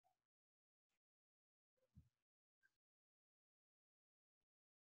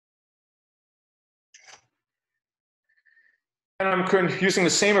 And I'm using the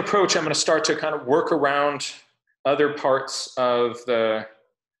same approach. I'm going to start to kind of work around other parts of the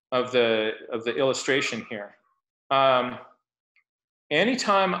illustration here.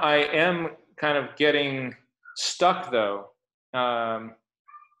 Anytime I am kind of getting stuck, though,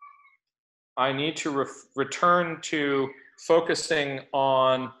 I need to return to focusing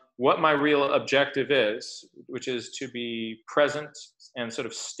on what my real objective is, which is to be present and sort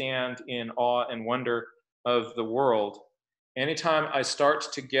of stand in awe and wonder of the world. Anytime I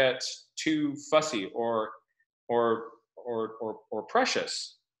start to get too fussy or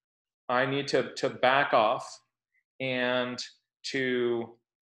precious, I need to back off and to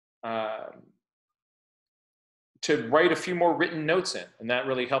write a few more written notes in, and that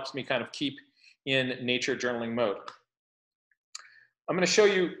really helps me kind of keep in nature journaling mode. I'm going to show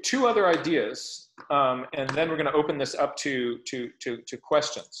you two other ideas, and then we're going to open this up to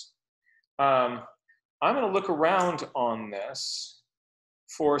questions. I'm going to look around on this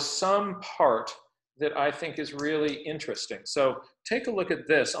for some part that I think is really interesting. So take a look at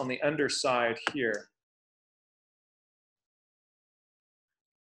this on the underside here.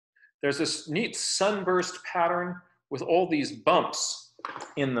 There's this neat sunburst pattern with all these bumps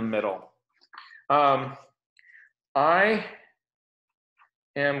in the middle. I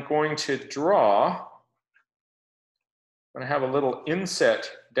am going to draw, I'm going to have a little inset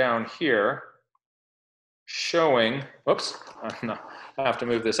down here showing, whoops, no, I have to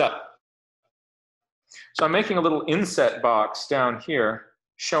move this up. So I'm making a little inset box down here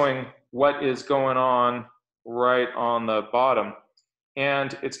showing what is going on right on the bottom.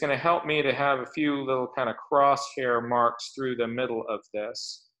 And it's going to help me to have a few little kind of crosshair marks through the middle of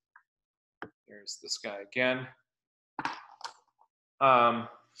this. Here's this guy again.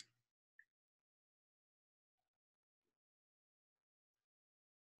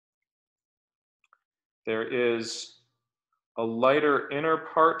 There is a lighter inner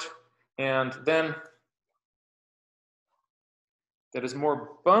part, and then that is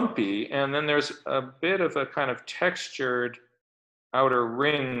more bumpy, and then there's a bit of a kind of textured outer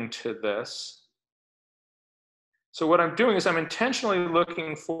ring to this. So what I'm doing is I'm intentionally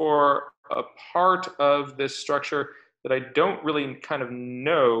looking for a part of this structure that I don't really kind of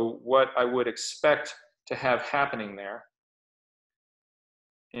know what I would expect to have happening there.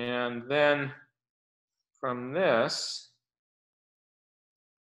 And then from this,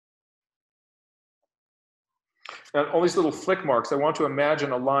 now all these little flick marks, I want to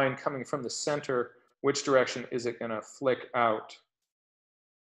imagine a line coming from the center. Which direction is it going to flick out?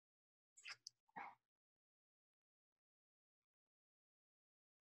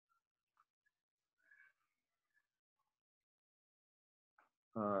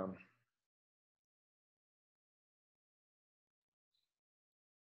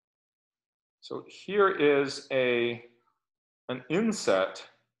 So here is an inset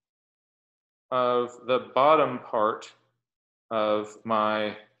of the bottom part of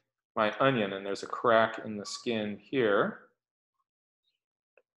my onion, and there's a crack in the skin here.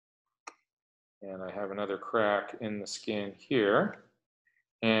 And I have another crack in the skin here.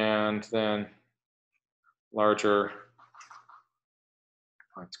 And then larger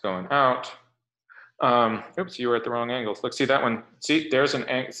parts going out. Oops, you were at the wrong angles. Look, see that one, see, there's an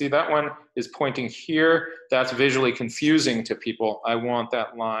angle. See, that one is pointing here. That's visually confusing to people. I want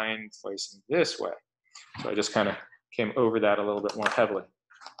that line facing this way. So I just kind of came over that a little bit more heavily.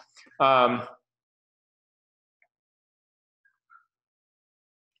 Add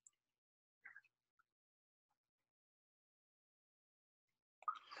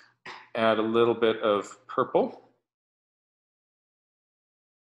a little bit of purple.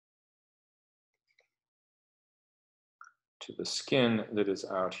 To the skin that is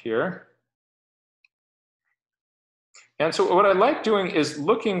out here. And so what I like doing is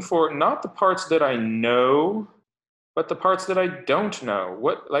looking for not the parts that I know, but the parts that I don't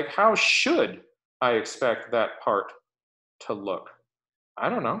know. Like, how should I expect that part to look? I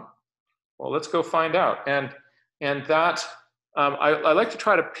don't know. Well, let's go find out. And that, I like to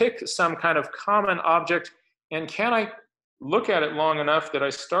try to pick some kind of common object, and can I look at it long enough that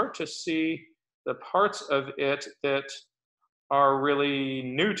I start to see the parts of it that are really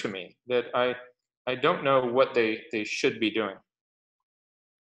new to me, that I don't know what they should be doing.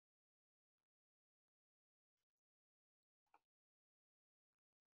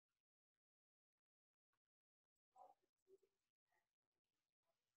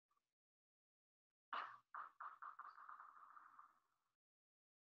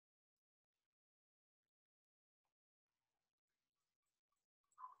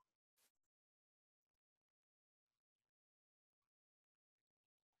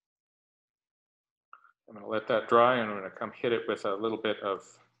 I'm going to let that dry, and I'm going to come hit it with a little bit of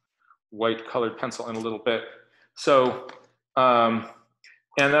white colored pencil in a little bit. So, and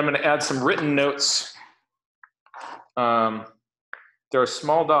then I'm going to add some written notes. There are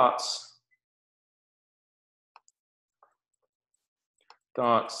small dots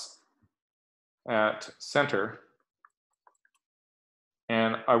at center.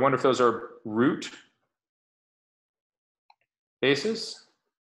 And I wonder if those are root bases.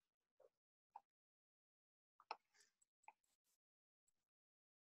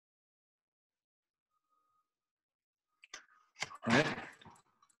 All right.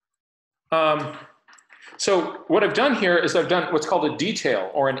 So what I've done here is I've done what's called a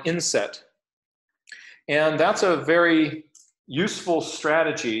detail or an inset. And that's a very useful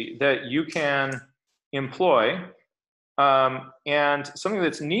strategy that you can employ. And something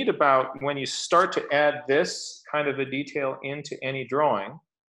that's neat about when you start to add this kind of a detail into any drawing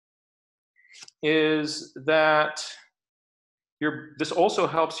is that this also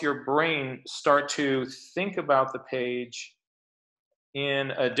helps your brain start to think about the page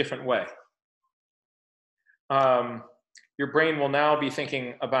in a different way. Your brain will now be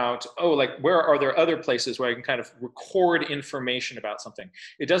thinking about, oh, like, where are there other places where I can kind of record information about something?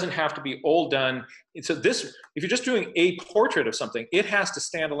 It doesn't have to be all done. So this, if you're just doing a portrait of something, it has to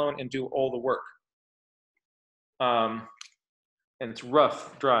stand alone and do all the work. And it's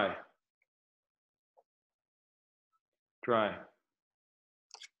rough, dry.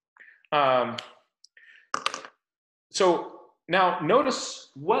 So now notice,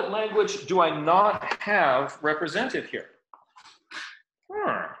 what language do I not have represented here?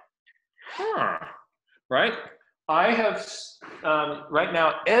 Right? I have, right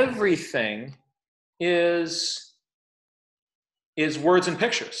now, everything is words and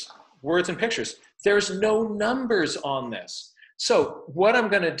pictures. Words and pictures. There's no numbers on this. So what I'm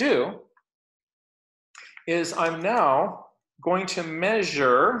going to do is I'm now going to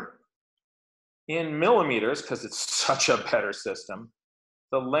measure in millimeters, because it's such a better system,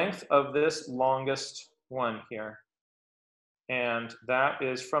 the length of this longest one here. And that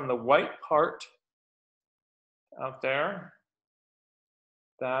is from the white part out there.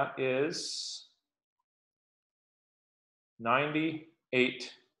 That is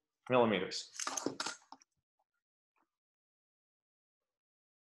 98 millimeters.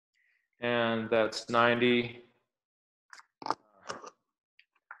 And that's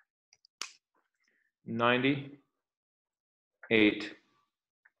 98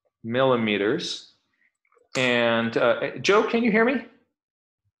 millimeters. And Joe, can you hear me?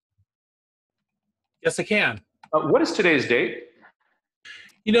 Yes, I can. What is today's date?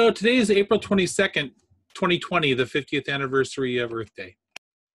 You know, today is April 22nd, 2020, the 50th anniversary of Earth Day.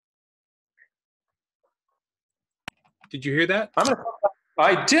 Did you hear that?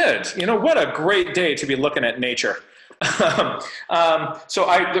 I did. You know, what a great day to be looking at nature. So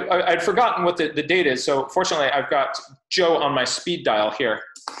I'd forgotten what the date is. So fortunately, I've got Joe on my speed dial here.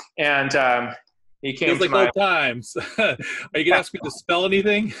 And he came Feels like old times. Are you gonna ask me to spell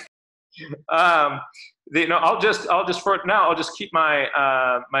anything? I'll just for now, I'll just keep my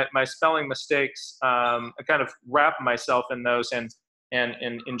my spelling mistakes. I kind of wrap myself in those and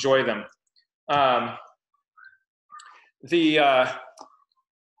enjoy them.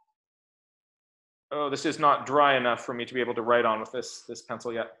 Oh, this is not dry enough for me to be able to write on with this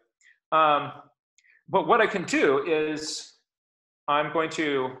pencil yet. But what I can do is I'm going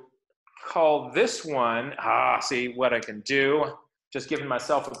to call this one, see what I can do, just giving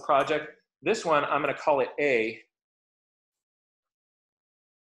myself a project. This one, I'm going to call it A.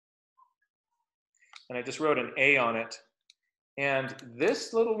 And I just wrote an A on it. And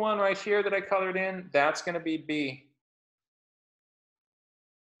this little one right here that I colored in, that's going to be B.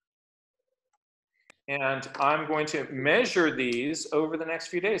 And I'm going to measure these over the next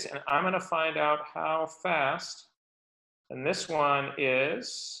few days. And I'm going to find out how fast. And this one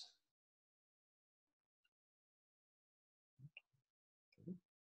is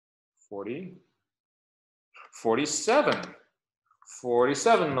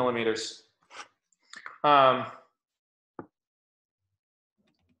 47 millimeters.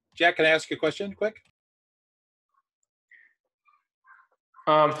 Jack, can I ask you a question quick?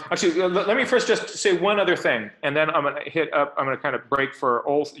 Actually, let me first just say one other thing, and then I'm going to kind of break for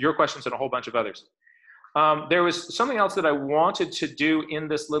all your questions and a whole bunch of others. There was something else that I wanted to do in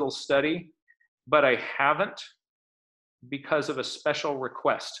this little study, but I haven't because of a special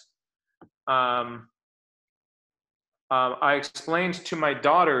request. I explained to my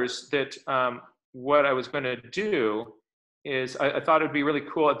daughters that what I was going to do is I thought it'd be really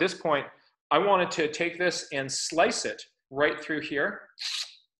cool. At this point, I wanted to take this and slice it right through here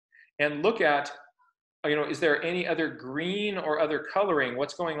and look at, is there any other green or other coloring,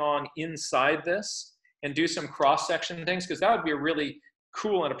 what's going on inside this, and do some cross-section things, because that would be a really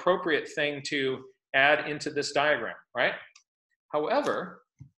cool and appropriate thing to add into this diagram, right? However,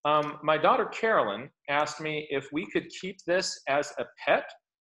 my daughter Carolyn asked me if we could keep this as a pet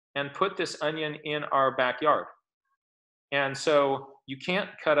and put this onion in our backyard. And so you can't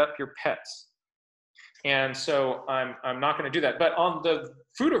cut up your pets. And so I'm not going to do that. But on the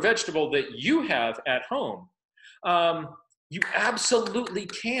fruit or vegetable that you have at home, you absolutely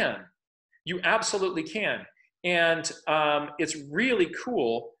can. You absolutely can. And it's really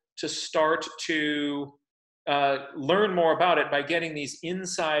cool to start to learn more about it by getting these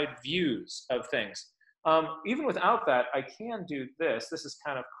inside views of things. Even without that, I can do this. This is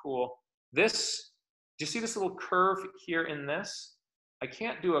kind of cool. This, do you see this little curve here in this? I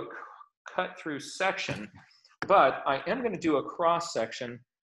can't do a cut through section, but I am going to do a cross section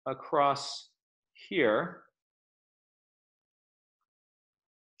across here.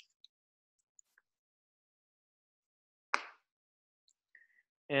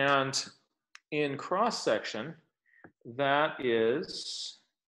 And in cross section, that is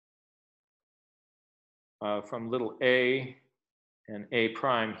from little a and a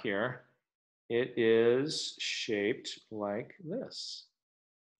prime here, it is shaped like this.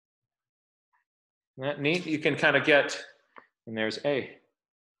 Isn't that neat? You can kind of get, and there's a.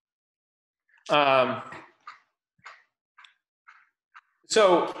 Now,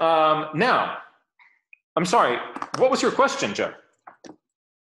 I'm sorry, what was your question, Joe?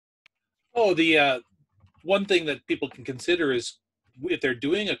 Oh, the one thing that people can consider is, if they're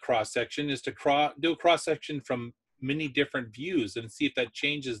doing a cross section, is to do a cross section from many different views and see if that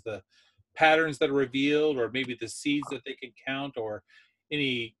changes the patterns that are revealed, or maybe the seeds that they can count, or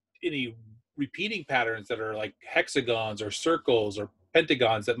any repeating patterns that are like hexagons or circles or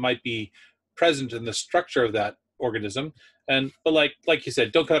pentagons that might be present in the structure of that organism. But like you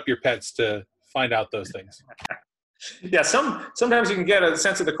said, don't cut up your pets to find out those things. Yeah, sometimes you can get a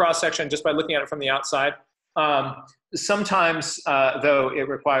sense of the cross section just by looking at it from the outside. Sometimes, though, it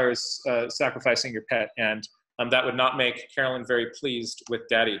requires sacrificing your pet, and that would not make Carolyn very pleased with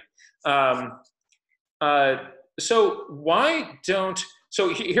Daddy. So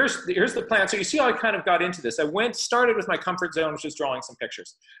here's the plan. So you see how I kind of got into this. I started with my comfort zone, which is drawing some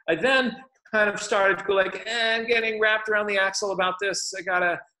pictures. I then kind of started to go like, I'm getting wrapped around the axle about this. I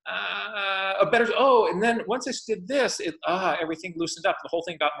gotta and then once I did this, everything loosened up. The whole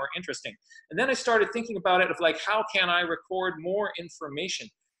thing got more interesting. And then I started thinking about it of like, how can I record more information?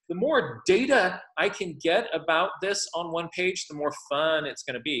 The more data I can get about this on one page, the more fun it's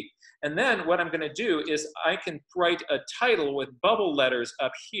going to be. And then what I'm going to do is I can write a title with bubble letters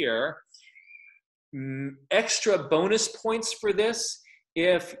up here. Extra bonus points for this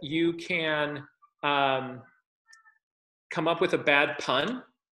if you can come up with a bad pun.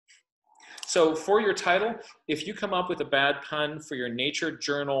 So for your title, if you come up with a bad pun for your Nature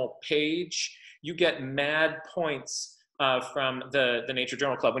Journal page, you get mad points from the Nature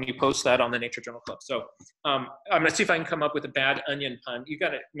Journal Club when you post that on the Nature Journal Club. So I'm going to see if I can come up with a bad onion pun. You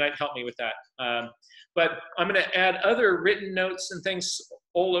might help me with that. But I'm going to add other written notes and things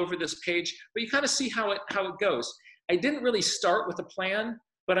all over this page. But you kind of see how it goes. I didn't really start with a plan,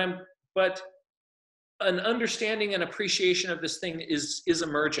 but an understanding and appreciation of this thing is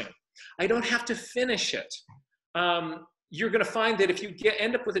emerging. I don't have to finish it. You're going to find that if you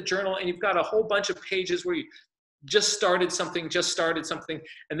end up with a journal and you've got a whole bunch of pages where you just started something,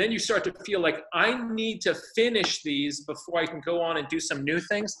 and then you start to feel like I need to finish these before I can go on and do some new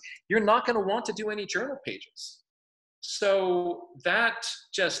things, you're not going to want to do any journal pages. So that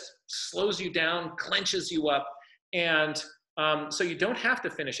just slows you down, clenches you up, and so you don't have to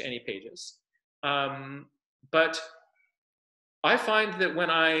finish any pages. But I find that when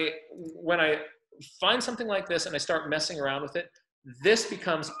I find something like this and I start messing around with it, this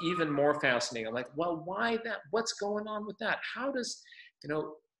becomes even more fascinating. I'm like, well, why that? What's going on with that? How does,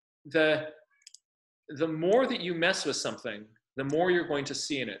 the more that you mess with something, the more you're going to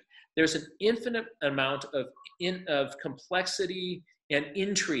see in it. There's an infinite amount of complexity and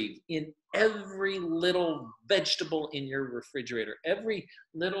intrigue in every little vegetable in your refrigerator, every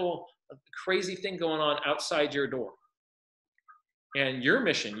little crazy thing going on outside your door. And your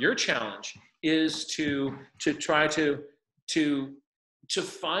mission, your challenge is to try to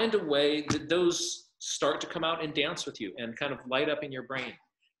find a way that those start to come out and dance with you and kind of light up in your brain.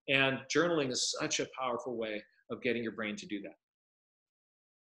 And journaling is such a powerful way of getting your brain to do that.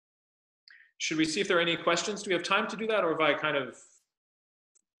 Should we see if there are any questions? Do we have time to do that, or have I kind of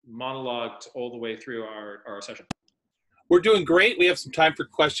monologued all the way through our session? We're doing great. We have some time for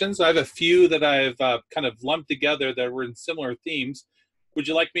questions. I have a few that I've kind of lumped together that were in similar themes. Would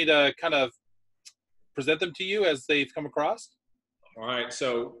you like me to kind of present them to you as they've come across? All right.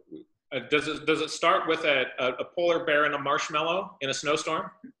 So does it start with a polar bear and a marshmallow in a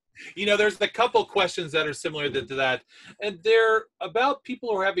snowstorm? There's a couple questions that are similar to that. And they're about people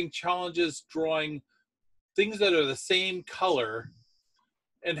who are having challenges drawing things that are the same color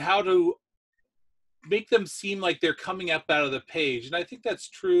and how to make them seem like they're coming up out of the page. And I think that's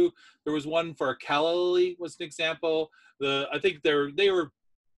true. There was one for a calla lily was an example. I think they were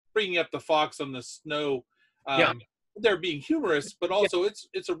bringing up the fox on the snow. They're being humorous, but also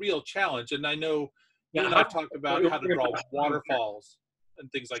it's a real challenge. And I know you and I talked about how to draw waterfalls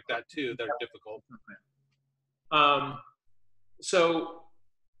and things like that too. They're difficult. So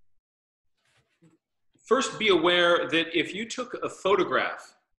first, be aware that if you took a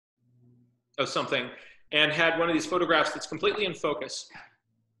photograph of something and had one of these photographs that's completely in focus,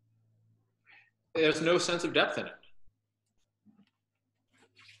 there's no sense of depth in it.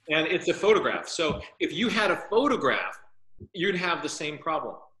 And it's a photograph. So if you had a photograph, you'd have the same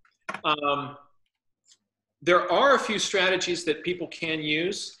problem. There are a few strategies that people can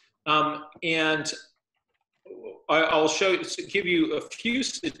use, and I'll give you a few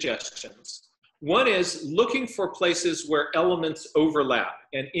suggestions. One is looking for places where elements overlap,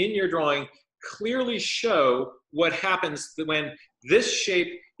 and in your drawing, clearly show what happens when this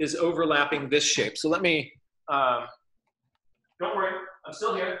shape is overlapping this shape. So let me, don't worry, I'm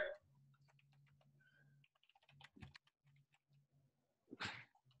still here.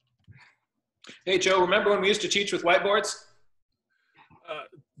 Hey, Joe, remember when we used to teach with whiteboards?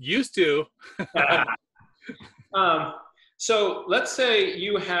 Used to. So let's say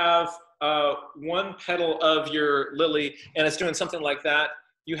you have one petal of your lily and it's doing something like that.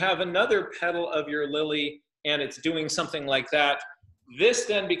 You have another petal of your lily and it's doing something like that. This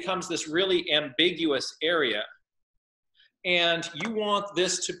then becomes this really ambiguous area. And you want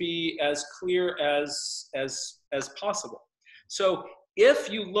this to be as clear as possible. So if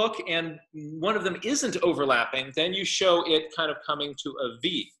you look and one of them isn't overlapping, then you show it kind of coming to a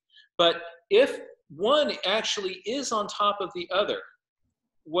V. But if one actually is on top of the other,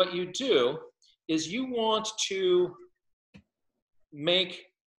 what you do is you want to make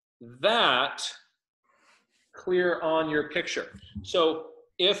that clear on your picture. So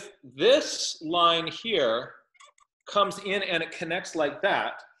if this line here comes in and it connects like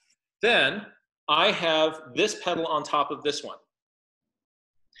that, then I have this petal on top of this one.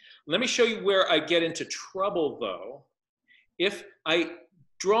 Let me show you where I get into trouble though. If I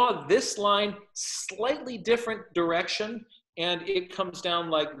draw this line slightly different direction and it comes down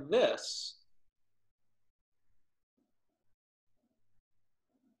like this,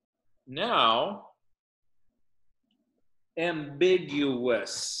 now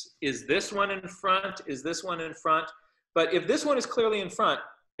ambiguous. Is this one in front? Is this one in front? But if this one is clearly in front,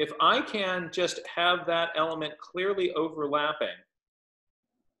 if I can just have that element clearly overlapping,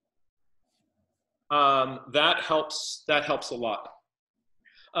 that helps a lot.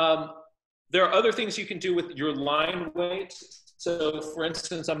 There are other things you can do with your line weight. So for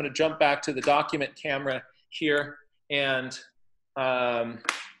instance, I'm going to jump back to the document camera here, and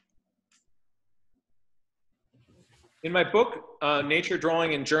in my book, Nature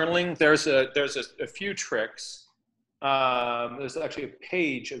Drawing and Journaling, there's a few tricks. There's actually a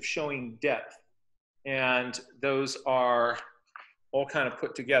page of showing depth, and those are all kind of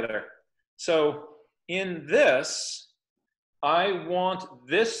put together. So in this, I want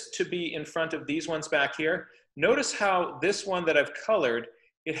this to be in front of these ones back here. Notice how this one that I've colored,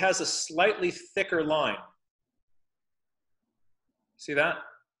 it has a slightly thicker line. See that?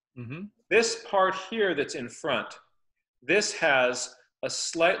 Mm-hmm. This part here that's in front, this has a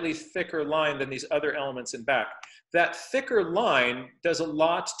slightly thicker line than these other elements in back. That thicker line does a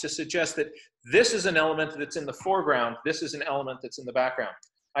lot to suggest that this is an element that's in the foreground, this is an element that's in the background.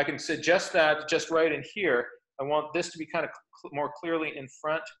 I can suggest that just right in here. I want this to be kind of more clearly in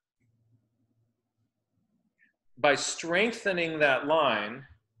front. By strengthening that line,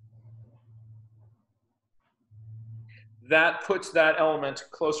 that puts that element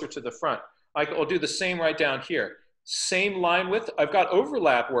closer to the front. I'll do the same right down here. Same line width. I've got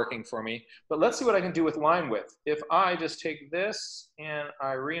overlap working for me, but let's see what I can do with line width. If I just take this and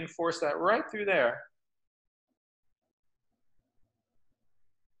I reinforce that right through there,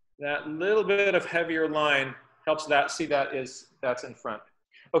 that little bit of heavier line helps that see that's in front.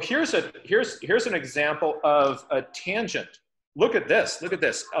 Oh, here's an example of a tangent. Look at this. Look at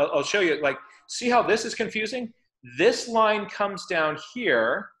this. I'll show you. Like, see how this is confusing? This line comes down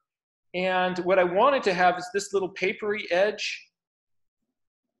here, and what I wanted to have is this little papery edge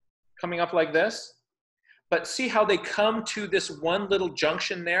coming up like this. But see how they come to this one little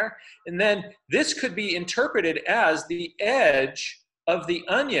junction there? And then this could be interpreted as the edge of the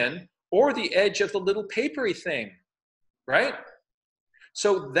onion or the edge of the little papery thing, right?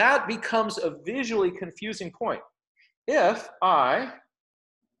 So that becomes a visually confusing point. If I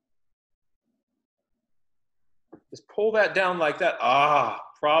just pull that down like that,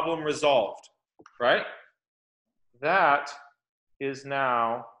 problem resolved, right? That is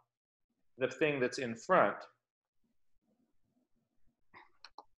now the thing that's in front.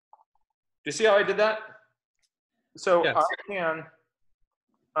 Do you see how I did that? So yes. I can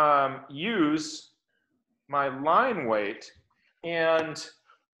use my line weight, and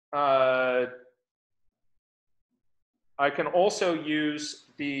I can also use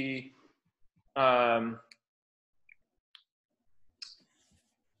the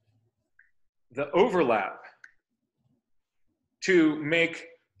overlap to make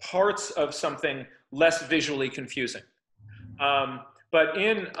parts of something less visually confusing. But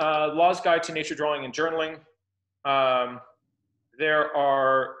in Law's Guide to Nature Drawing and Journaling,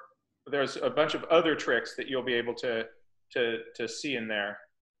 there's a bunch of other tricks that you'll be able to see in there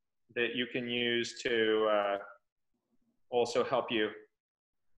that you can use to also help you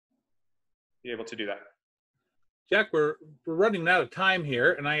be able to do that. Jack, we're running out of time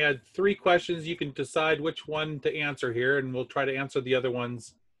here, and I had 3 questions. You can decide which one to answer here, and we'll try to answer the other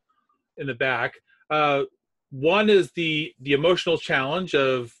ones in the back. One is the emotional challenge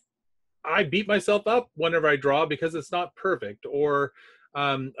of, I beat myself up whenever I draw because it's not perfect. Or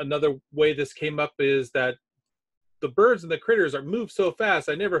another way this came up is that the birds and the critters are moved so fast,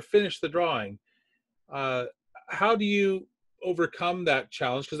 I never finished the drawing. How do you overcome that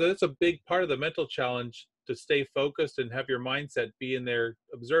challenge? Because that's a big part of the mental challenge, to stay focused and have your mindset be in there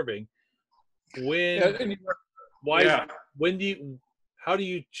observing. How do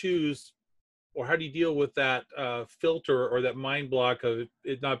you choose, or how do you deal with that filter or that mind block of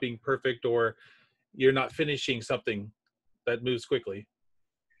it not being perfect, or you're not finishing something that moves quickly?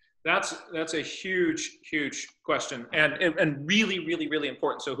 That's a huge question, and really, really, really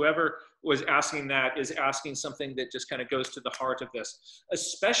important. So whoever was asking that is asking something that just kind of goes to the heart of this.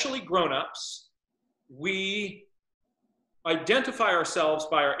 Especially grown-ups, we identify ourselves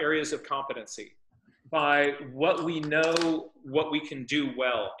by our areas of competency, by what we know, what we can do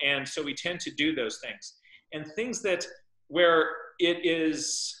well. And so we tend to do those things. And things that where it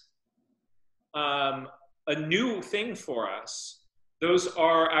is a new thing for us, those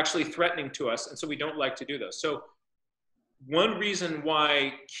are actually threatening to us. And so we don't like to do those. So one reason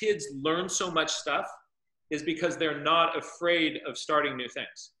why kids learn so much stuff is because they're not afraid of starting new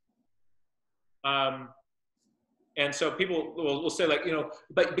things. And so people will say, like, you know,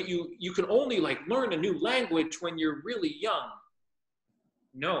 but you can only like learn a new language when you're really young.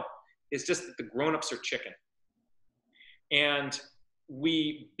 No, it's just that the grown-ups are chicken. And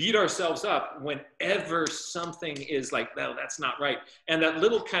we beat ourselves up whenever something is like, no, that's not right. And that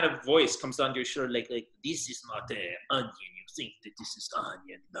little kind of voice comes on your shoulder, like this is not an onion. You think that this is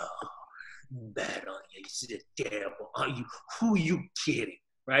onion? No, bad onion. This is a terrible onion. Who are you kidding,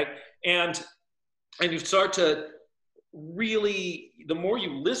 right? And you start to really, the more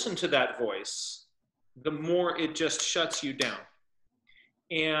you listen to that voice, the more it just shuts you down.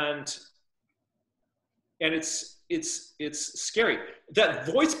 And it's scary. That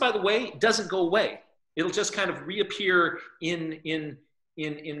voice, by the way, doesn't go away. It'll just kind of reappear in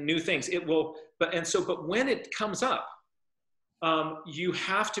new things. It will, but when it comes up, you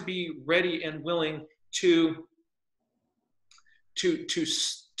have to be ready and willing to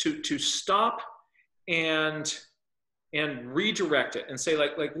stop and redirect it and say,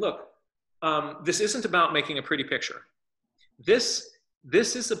 like look, this isn't about making a pretty picture. This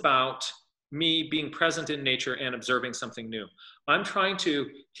is about me being present in nature and observing something new. I'm trying to,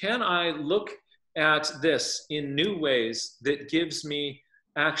 can I look at this in new ways that gives me,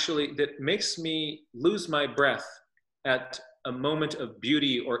 actually, that makes me lose my breath at a moment of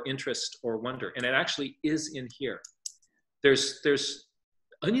beauty or interest or wonder. And it actually is in here. There's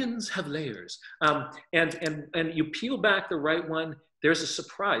onions have layers. And you peel back the right one, there's a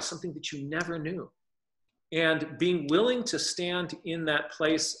surprise, something that you never knew. And being willing to stand in that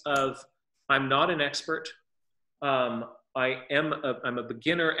place of, I'm not an expert. I'm a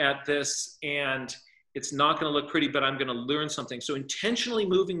beginner at this, and it's not going to look pretty, but I'm going to learn something. So intentionally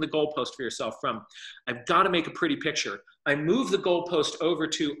moving the goalpost for yourself from, I've got to make a pretty picture. I move the goalpost over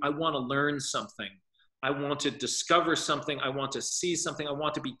to, I want to learn something. I want to discover something. I want to see something. I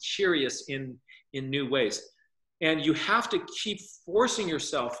want to be curious in new ways. And you have to keep forcing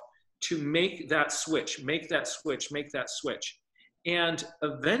yourself to make that switch, make that switch, make that switch. And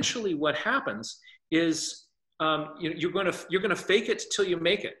eventually what happens is you're going to fake it till you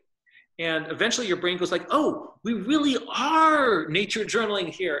make it. And eventually your brain goes like, oh, we really are nature journaling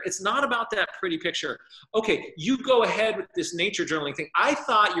here. It's not about that pretty picture. Okay, you go ahead with this nature journaling thing. I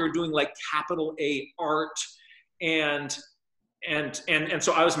thought you were doing like capital A art, and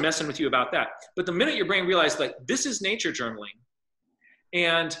so I was messing with you about that. But the minute your brain realized, like, this is nature journaling,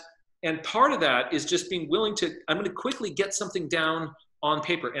 and part of that is just being willing to, I'm going to quickly get something down on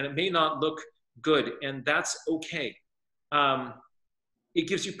paper, and it may not look good, and that's okay. It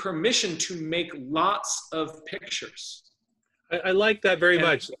gives you permission to make lots of pictures. I like that very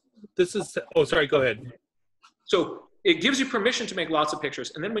much. This is, oh, sorry, go ahead. So it gives you permission to make lots of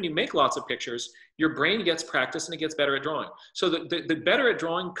pictures. And then when you make lots of pictures, your brain gets practice and it gets better at drawing. So the better at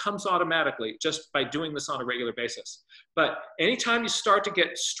drawing comes automatically just by doing this on a regular basis. But anytime you start to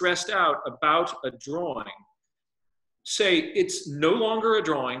get stressed out about a drawing, say it's no longer a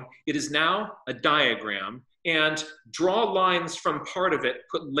drawing, it is now a diagram, and draw lines from part of it,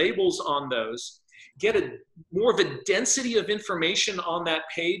 put labels on those, get more of a density of information on that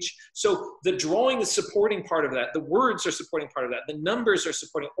page. So the drawing is supporting part of that, the words are supporting part of that, the numbers are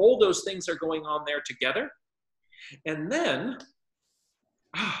supporting, all those things are going on there together. And then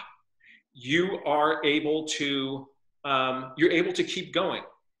you are able to, you're able to keep going.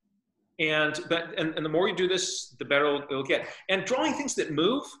 And the more you do this, the better it'll get. And drawing things that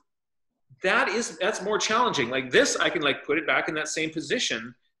move, that's more challenging. Like this, I can like put it back in that same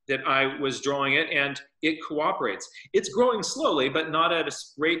position that I was drawing it, and it cooperates. It's growing slowly, but not at a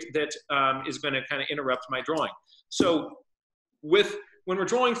rate that is going to kind of interrupt my drawing. So when we're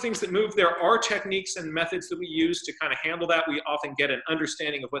drawing things that move, there are techniques and methods that we use to kind of handle that. We often get an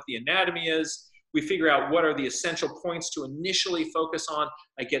understanding of what the anatomy is. We figure out what are the essential points to initially focus on.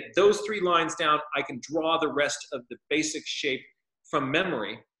 I get those 3 lines down. I can draw the rest of the basic shape from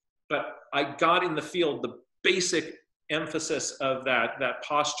memory. But I got in the field the basic emphasis of that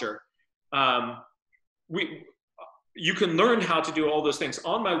posture. You can learn how to do all those things.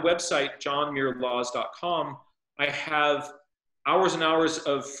 On my website, johnmuirlaws.com, I have hours and hours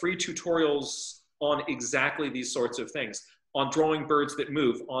of free tutorials on exactly these sorts of things, on drawing birds that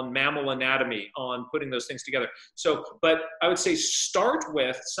move, on mammal anatomy, on putting those things together. So, but I would say start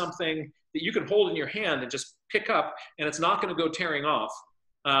with something that you can hold in your hand and just pick up, and it's not going to go tearing off.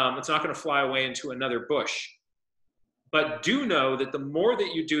 It's not going to fly away into another bush. But do know that the more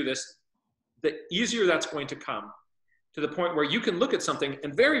that you do this, the easier that's going to come, to the point where you can look at something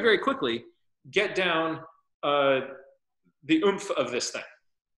and very, very quickly get down the oomph of this thing.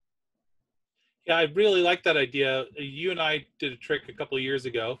 Yeah, I really like that idea. You and I did a trick a couple of years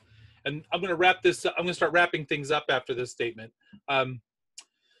ago, and I'm going to wrap this up. I'm going to start wrapping things up after this statement.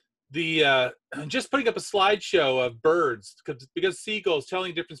 Just putting up a slideshow of birds, because seagulls,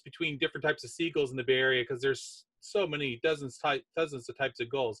 telling the difference between different types of seagulls in the Bay Area, because there's so many, dozens of types of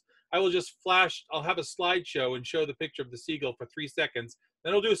gulls. I will just I'll have a slideshow and show the picture of the seagull for 3 seconds.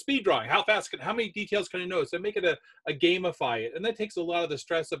 Then I'll do a speed drawing. How many details can I know? So make it a gamify it. And that takes a lot of the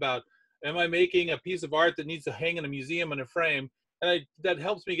stress about, am I making a piece of art that needs to hang in a museum in a frame? And that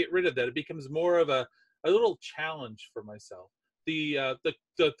helps me get rid of that. It becomes more of a little challenge for myself. The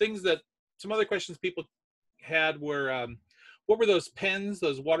things that, some other questions people had were, what were those pens,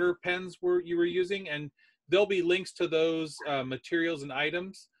 those water pens you were using? And there'll be links to those materials and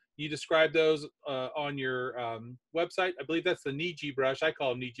items. You describe those on your website. I believe that's the Niji brush. I call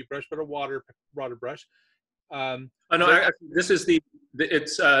them Niji brush, but a water brush. This is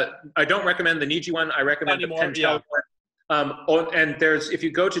it's. I don't recommend the Niji one. I recommend the Pentel one. And if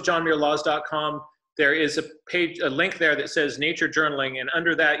you go to johnmuirlaws.com, there is a link there that says Nature Journaling, and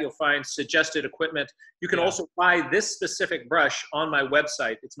under that you'll find suggested equipment. You can also buy this specific brush on my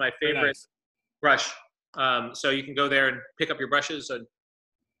website. It's my favorite brush. So you can go there and pick up your brushes.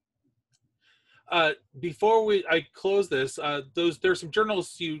 Before I close this, there's some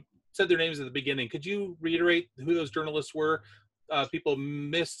journalists, you said their names at the beginning. Could you reiterate who those journalists were? People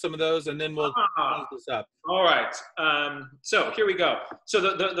missed some of those, and then we'll close this up. All right. So here we go. So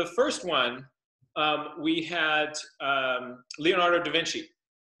the first one, we had Leonardo da Vinci.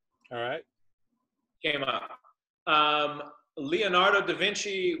 All right. Came up. Leonardo da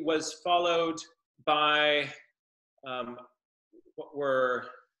Vinci was followed by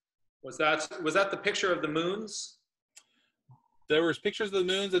was that the picture of the moons? There was pictures of the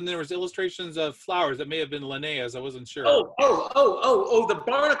moons, and there was illustrations of flowers. That may have been Linnaeus. I wasn't sure. Oh, the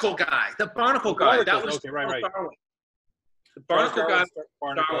barnacle guy. The barnacle guy. That was okay, right. The barnacle guy.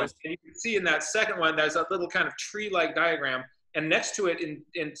 Barnacles. And you can see in that second one, there's a little kind of tree-like diagram, and next to it,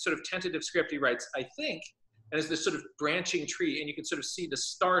 in sort of tentative script, he writes, "I think," and there's this sort of branching tree, and you can sort of see the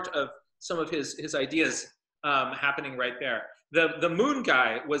start of some of his ideas happening right there. The moon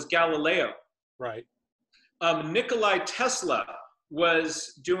guy was Galileo. Right. Nikolai Tesla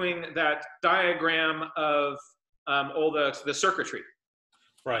was doing that diagram of all the circuitry.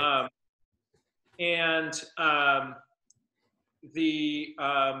 Right. The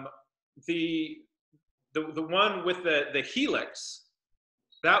one with the helix,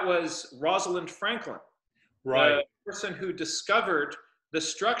 that was Rosalind Franklin, right, the person who discovered the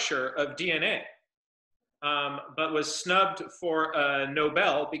structure of DNA, but was snubbed for a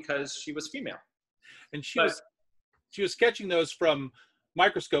Nobel because she was female. And she was sketching those from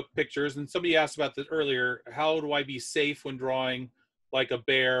microscope pictures. And somebody asked about this earlier. How do I be safe when drawing like a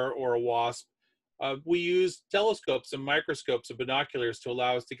bear or a wasp? We use telescopes and microscopes and binoculars to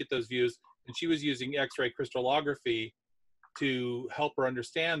allow us to get those views. And she was using X-ray crystallography to help her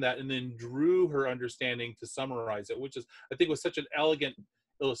understand that, and then drew her understanding to summarize it, which is, I think, was such an elegant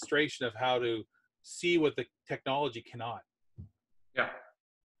illustration of how to see what the technology cannot. Yeah.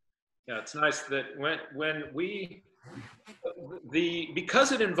 Yeah, it's nice that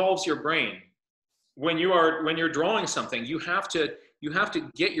because it involves your brain, when you're drawing something, you have to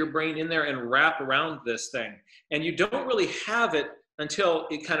get your brain in there and wrap around this thing. And you don't really have it until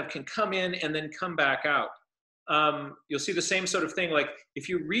it kind of can come in and then come back out. You'll see the same sort of thing, like if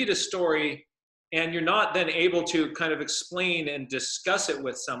you read a story and you're not then able to kind of explain and discuss it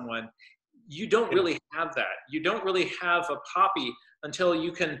with someone, you don't really have that. You don't really have a poppy until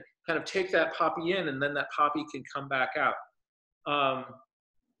you can kind of take that poppy in, and then that poppy can come back out.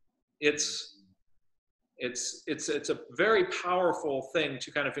 It's a very powerful thing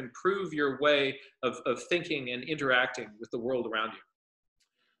to kind of improve your way of thinking and interacting with the world around you.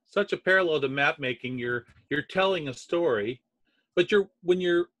 Such a parallel to map making. You're telling a story, but when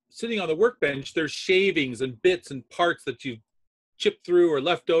you're sitting on the workbench, there's shavings and bits and parts that you've chipped through or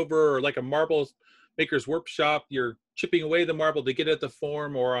left over, or like a marble maker's workshop, you're chipping away the marble to get at the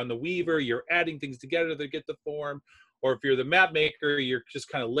form, or on the weaver, you're adding things together to get the form. Or if you're the map maker, you're just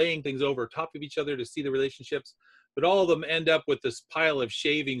kind of laying things over top of each other to see the relationships. But all of them end up with this pile of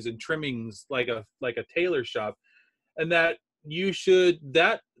shavings and trimmings, like a tailor shop. And that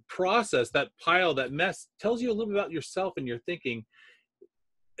process, that pile, that mess, tells you a little bit about yourself and your thinking.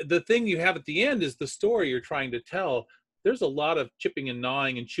 The thing you have at the end is the story you're trying to tell. There's a lot of chipping and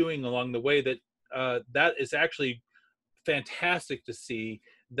gnawing and chewing along the way that is actually fantastic to see.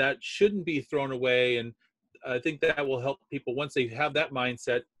 That shouldn't be thrown away. And I think that will help people, once they have that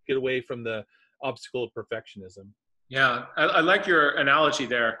mindset, get away from the obstacle of perfectionism. Yeah, I like your analogy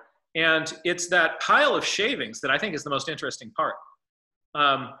there. And it's that pile of shavings that I think is the most interesting part.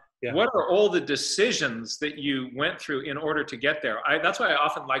 What are all the decisions that you went through in order to get there? That's why I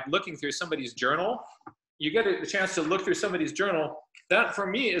often like looking through somebody's journal. You get a chance to look through somebody's journal. That, for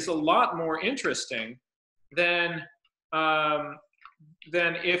me, is a lot more interesting than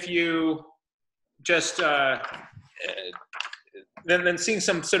if you just than seeing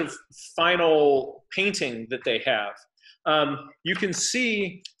some sort of final painting that they have. You can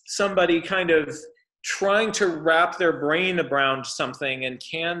see somebody kind of trying to wrap their brain around something, and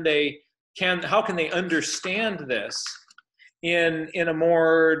how can they understand this in a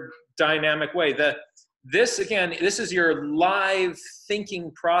more dynamic way? This is your live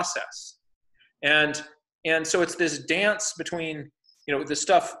thinking process, and so it's this dance between, the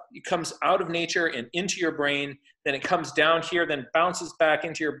stuff comes out of nature and into your brain, then it comes down here, then bounces back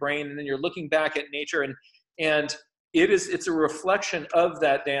into your brain, and then you're looking back at nature, and it's a reflection of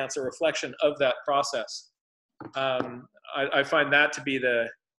that dance, a reflection of that process. I find that to be the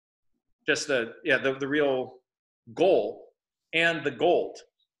real goal and the gold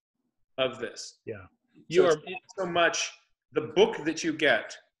of this. Yeah, it's not so much the book that you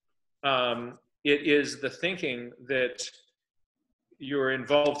get. It is the thinking that you're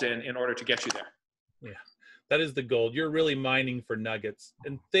involved in order to get you there. Yeah, that is the gold. You're really mining for nuggets.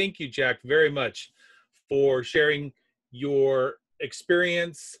 And thank you, Jack, very much for sharing your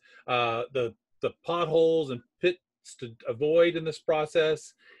experience, the potholes and pits to avoid in this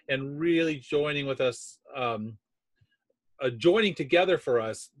process, and really joining with us, joining together for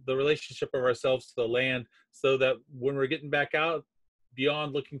us the relationship of ourselves to the land, so that when we're getting back out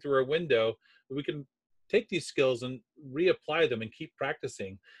beyond looking through our window, we can take these skills and reapply them and keep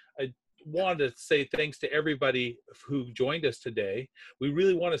practicing. I wanted to say thanks to everybody who joined us today. We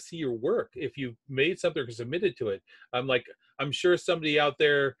really want to see your work. If you've made something or submitted to it, I'm sure somebody out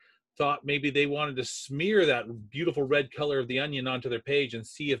there thought maybe they wanted to smear that beautiful red color of the onion onto their page and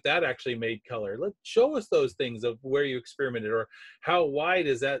see if that actually made color. Show us those things of where you experimented, or how wide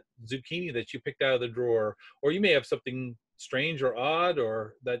is that zucchini that you picked out of the drawer, or you may have something strange or odd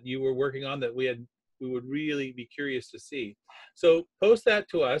or that you were working on that we would really be curious to see. So post that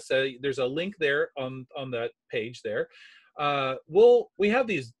to us. There's a link there on that page there. We have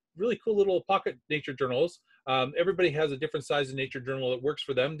these really cool little pocket nature journals. Everybody has a different size of nature journal that works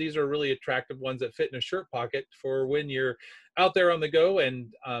for them. These are really attractive ones that fit in a shirt pocket for when you're out there on the go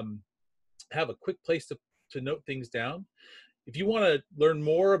and have a quick place to note things down. If you want to learn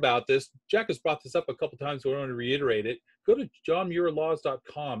more about this, Jack has brought this up a couple times, so I want to reiterate it. Go to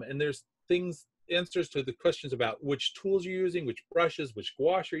johnmuirlaws.com, and there's answers to the questions about which tools you're using, which brushes, which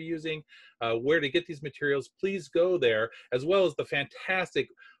gouache you're using, where to get these materials. Please go there, as well as the fantastic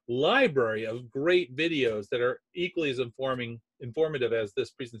library of great videos that are equally as informative as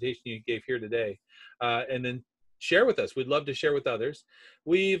this presentation you gave here today. And then share with us. We'd love to share with others.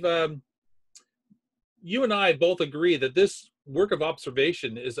 We've you and I both agree that this work of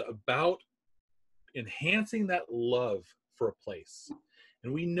observation is about enhancing that love for a place.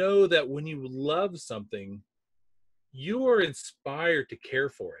 And we know that when you love something, you are inspired to care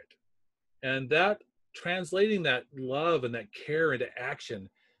for it. And that translating that love and that care into action,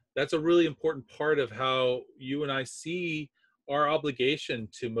 that's a really important part of how you and I see our obligation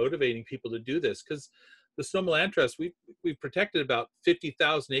to motivating people to do this. Because the Sonoma Land Trust, we've protected about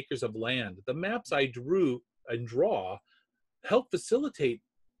 50,000 acres of land. The maps I drew and draw help facilitate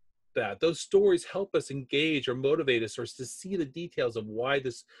that. Those stories help us engage or motivate us or to see the details of why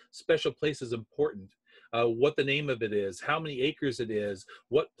this special place is important, what the name of it is, how many acres it is,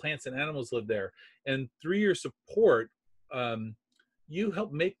 what plants and animals live there. And through your support, you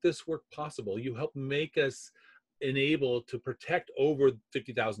help make this work possible. You help make us enable to protect over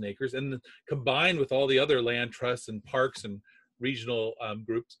 50,000 acres, and combined with all the other land trusts and parks and regional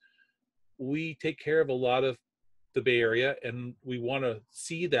groups, we take care of a lot of the Bay Area, and we want to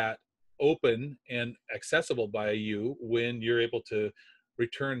see that open and accessible by you when you're able to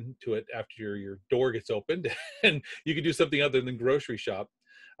return to it after your door gets opened and you can do something other than grocery shop.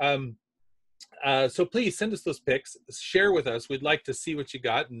 So please send us those pics, share with us. We'd like to see what you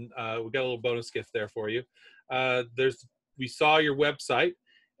got, and we got a little bonus gift there for you. We saw your website,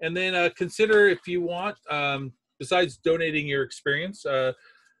 and then consider if you want, besides donating your experience,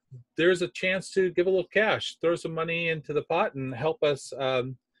 there's a chance to give a little cash, throw some money into the pot, and help us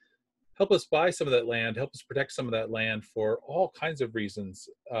buy some of that land, help us protect some of that land for all kinds of reasons.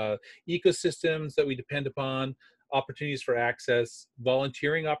 Ecosystems that we depend upon, opportunities for access,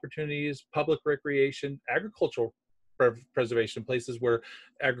 volunteering opportunities, public recreation, agricultural preservation, places where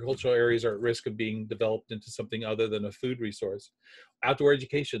agricultural areas are at risk of being developed into something other than a food resource. Outdoor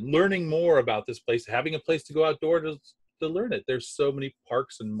education, learning more about this place, having a place to go outdoor to learn it. There's so many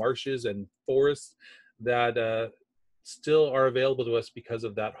parks and marshes and forests that still are available to us because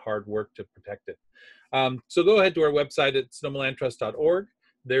of that hard work to protect it. So go ahead to our website at sonomalandtrust.org.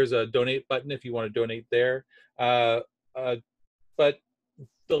 There's a donate button if you want to donate there. But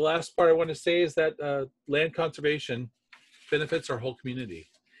the last part I want to say is that land conservation benefits our whole community.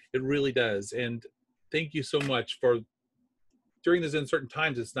 It really does. And thank you so much for, during these uncertain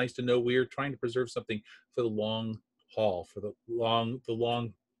times, it's nice to know we're trying to preserve something for the long haul, for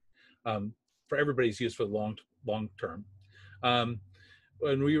for everybody's use for the long term. And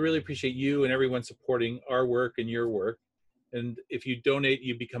we really appreciate you and everyone supporting our work and your work. And if you donate,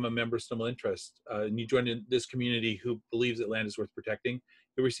 you become a member of Sonoma Land Trust, and you join in this community who believes that land is worth protecting.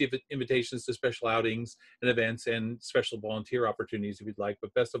 You'll receive invitations to special outings and events and special volunteer opportunities if you'd like.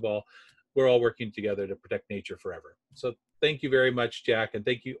 But best of all, we're all working together to protect nature forever. So thank you very much, Jack, and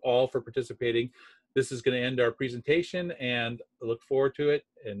thank you all for participating. This is going to end our presentation, and I look forward to it.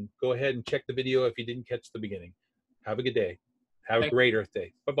 And go ahead and check the video if you didn't catch the beginning. Have a good day. Have a great Earth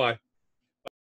Day. Bye-bye.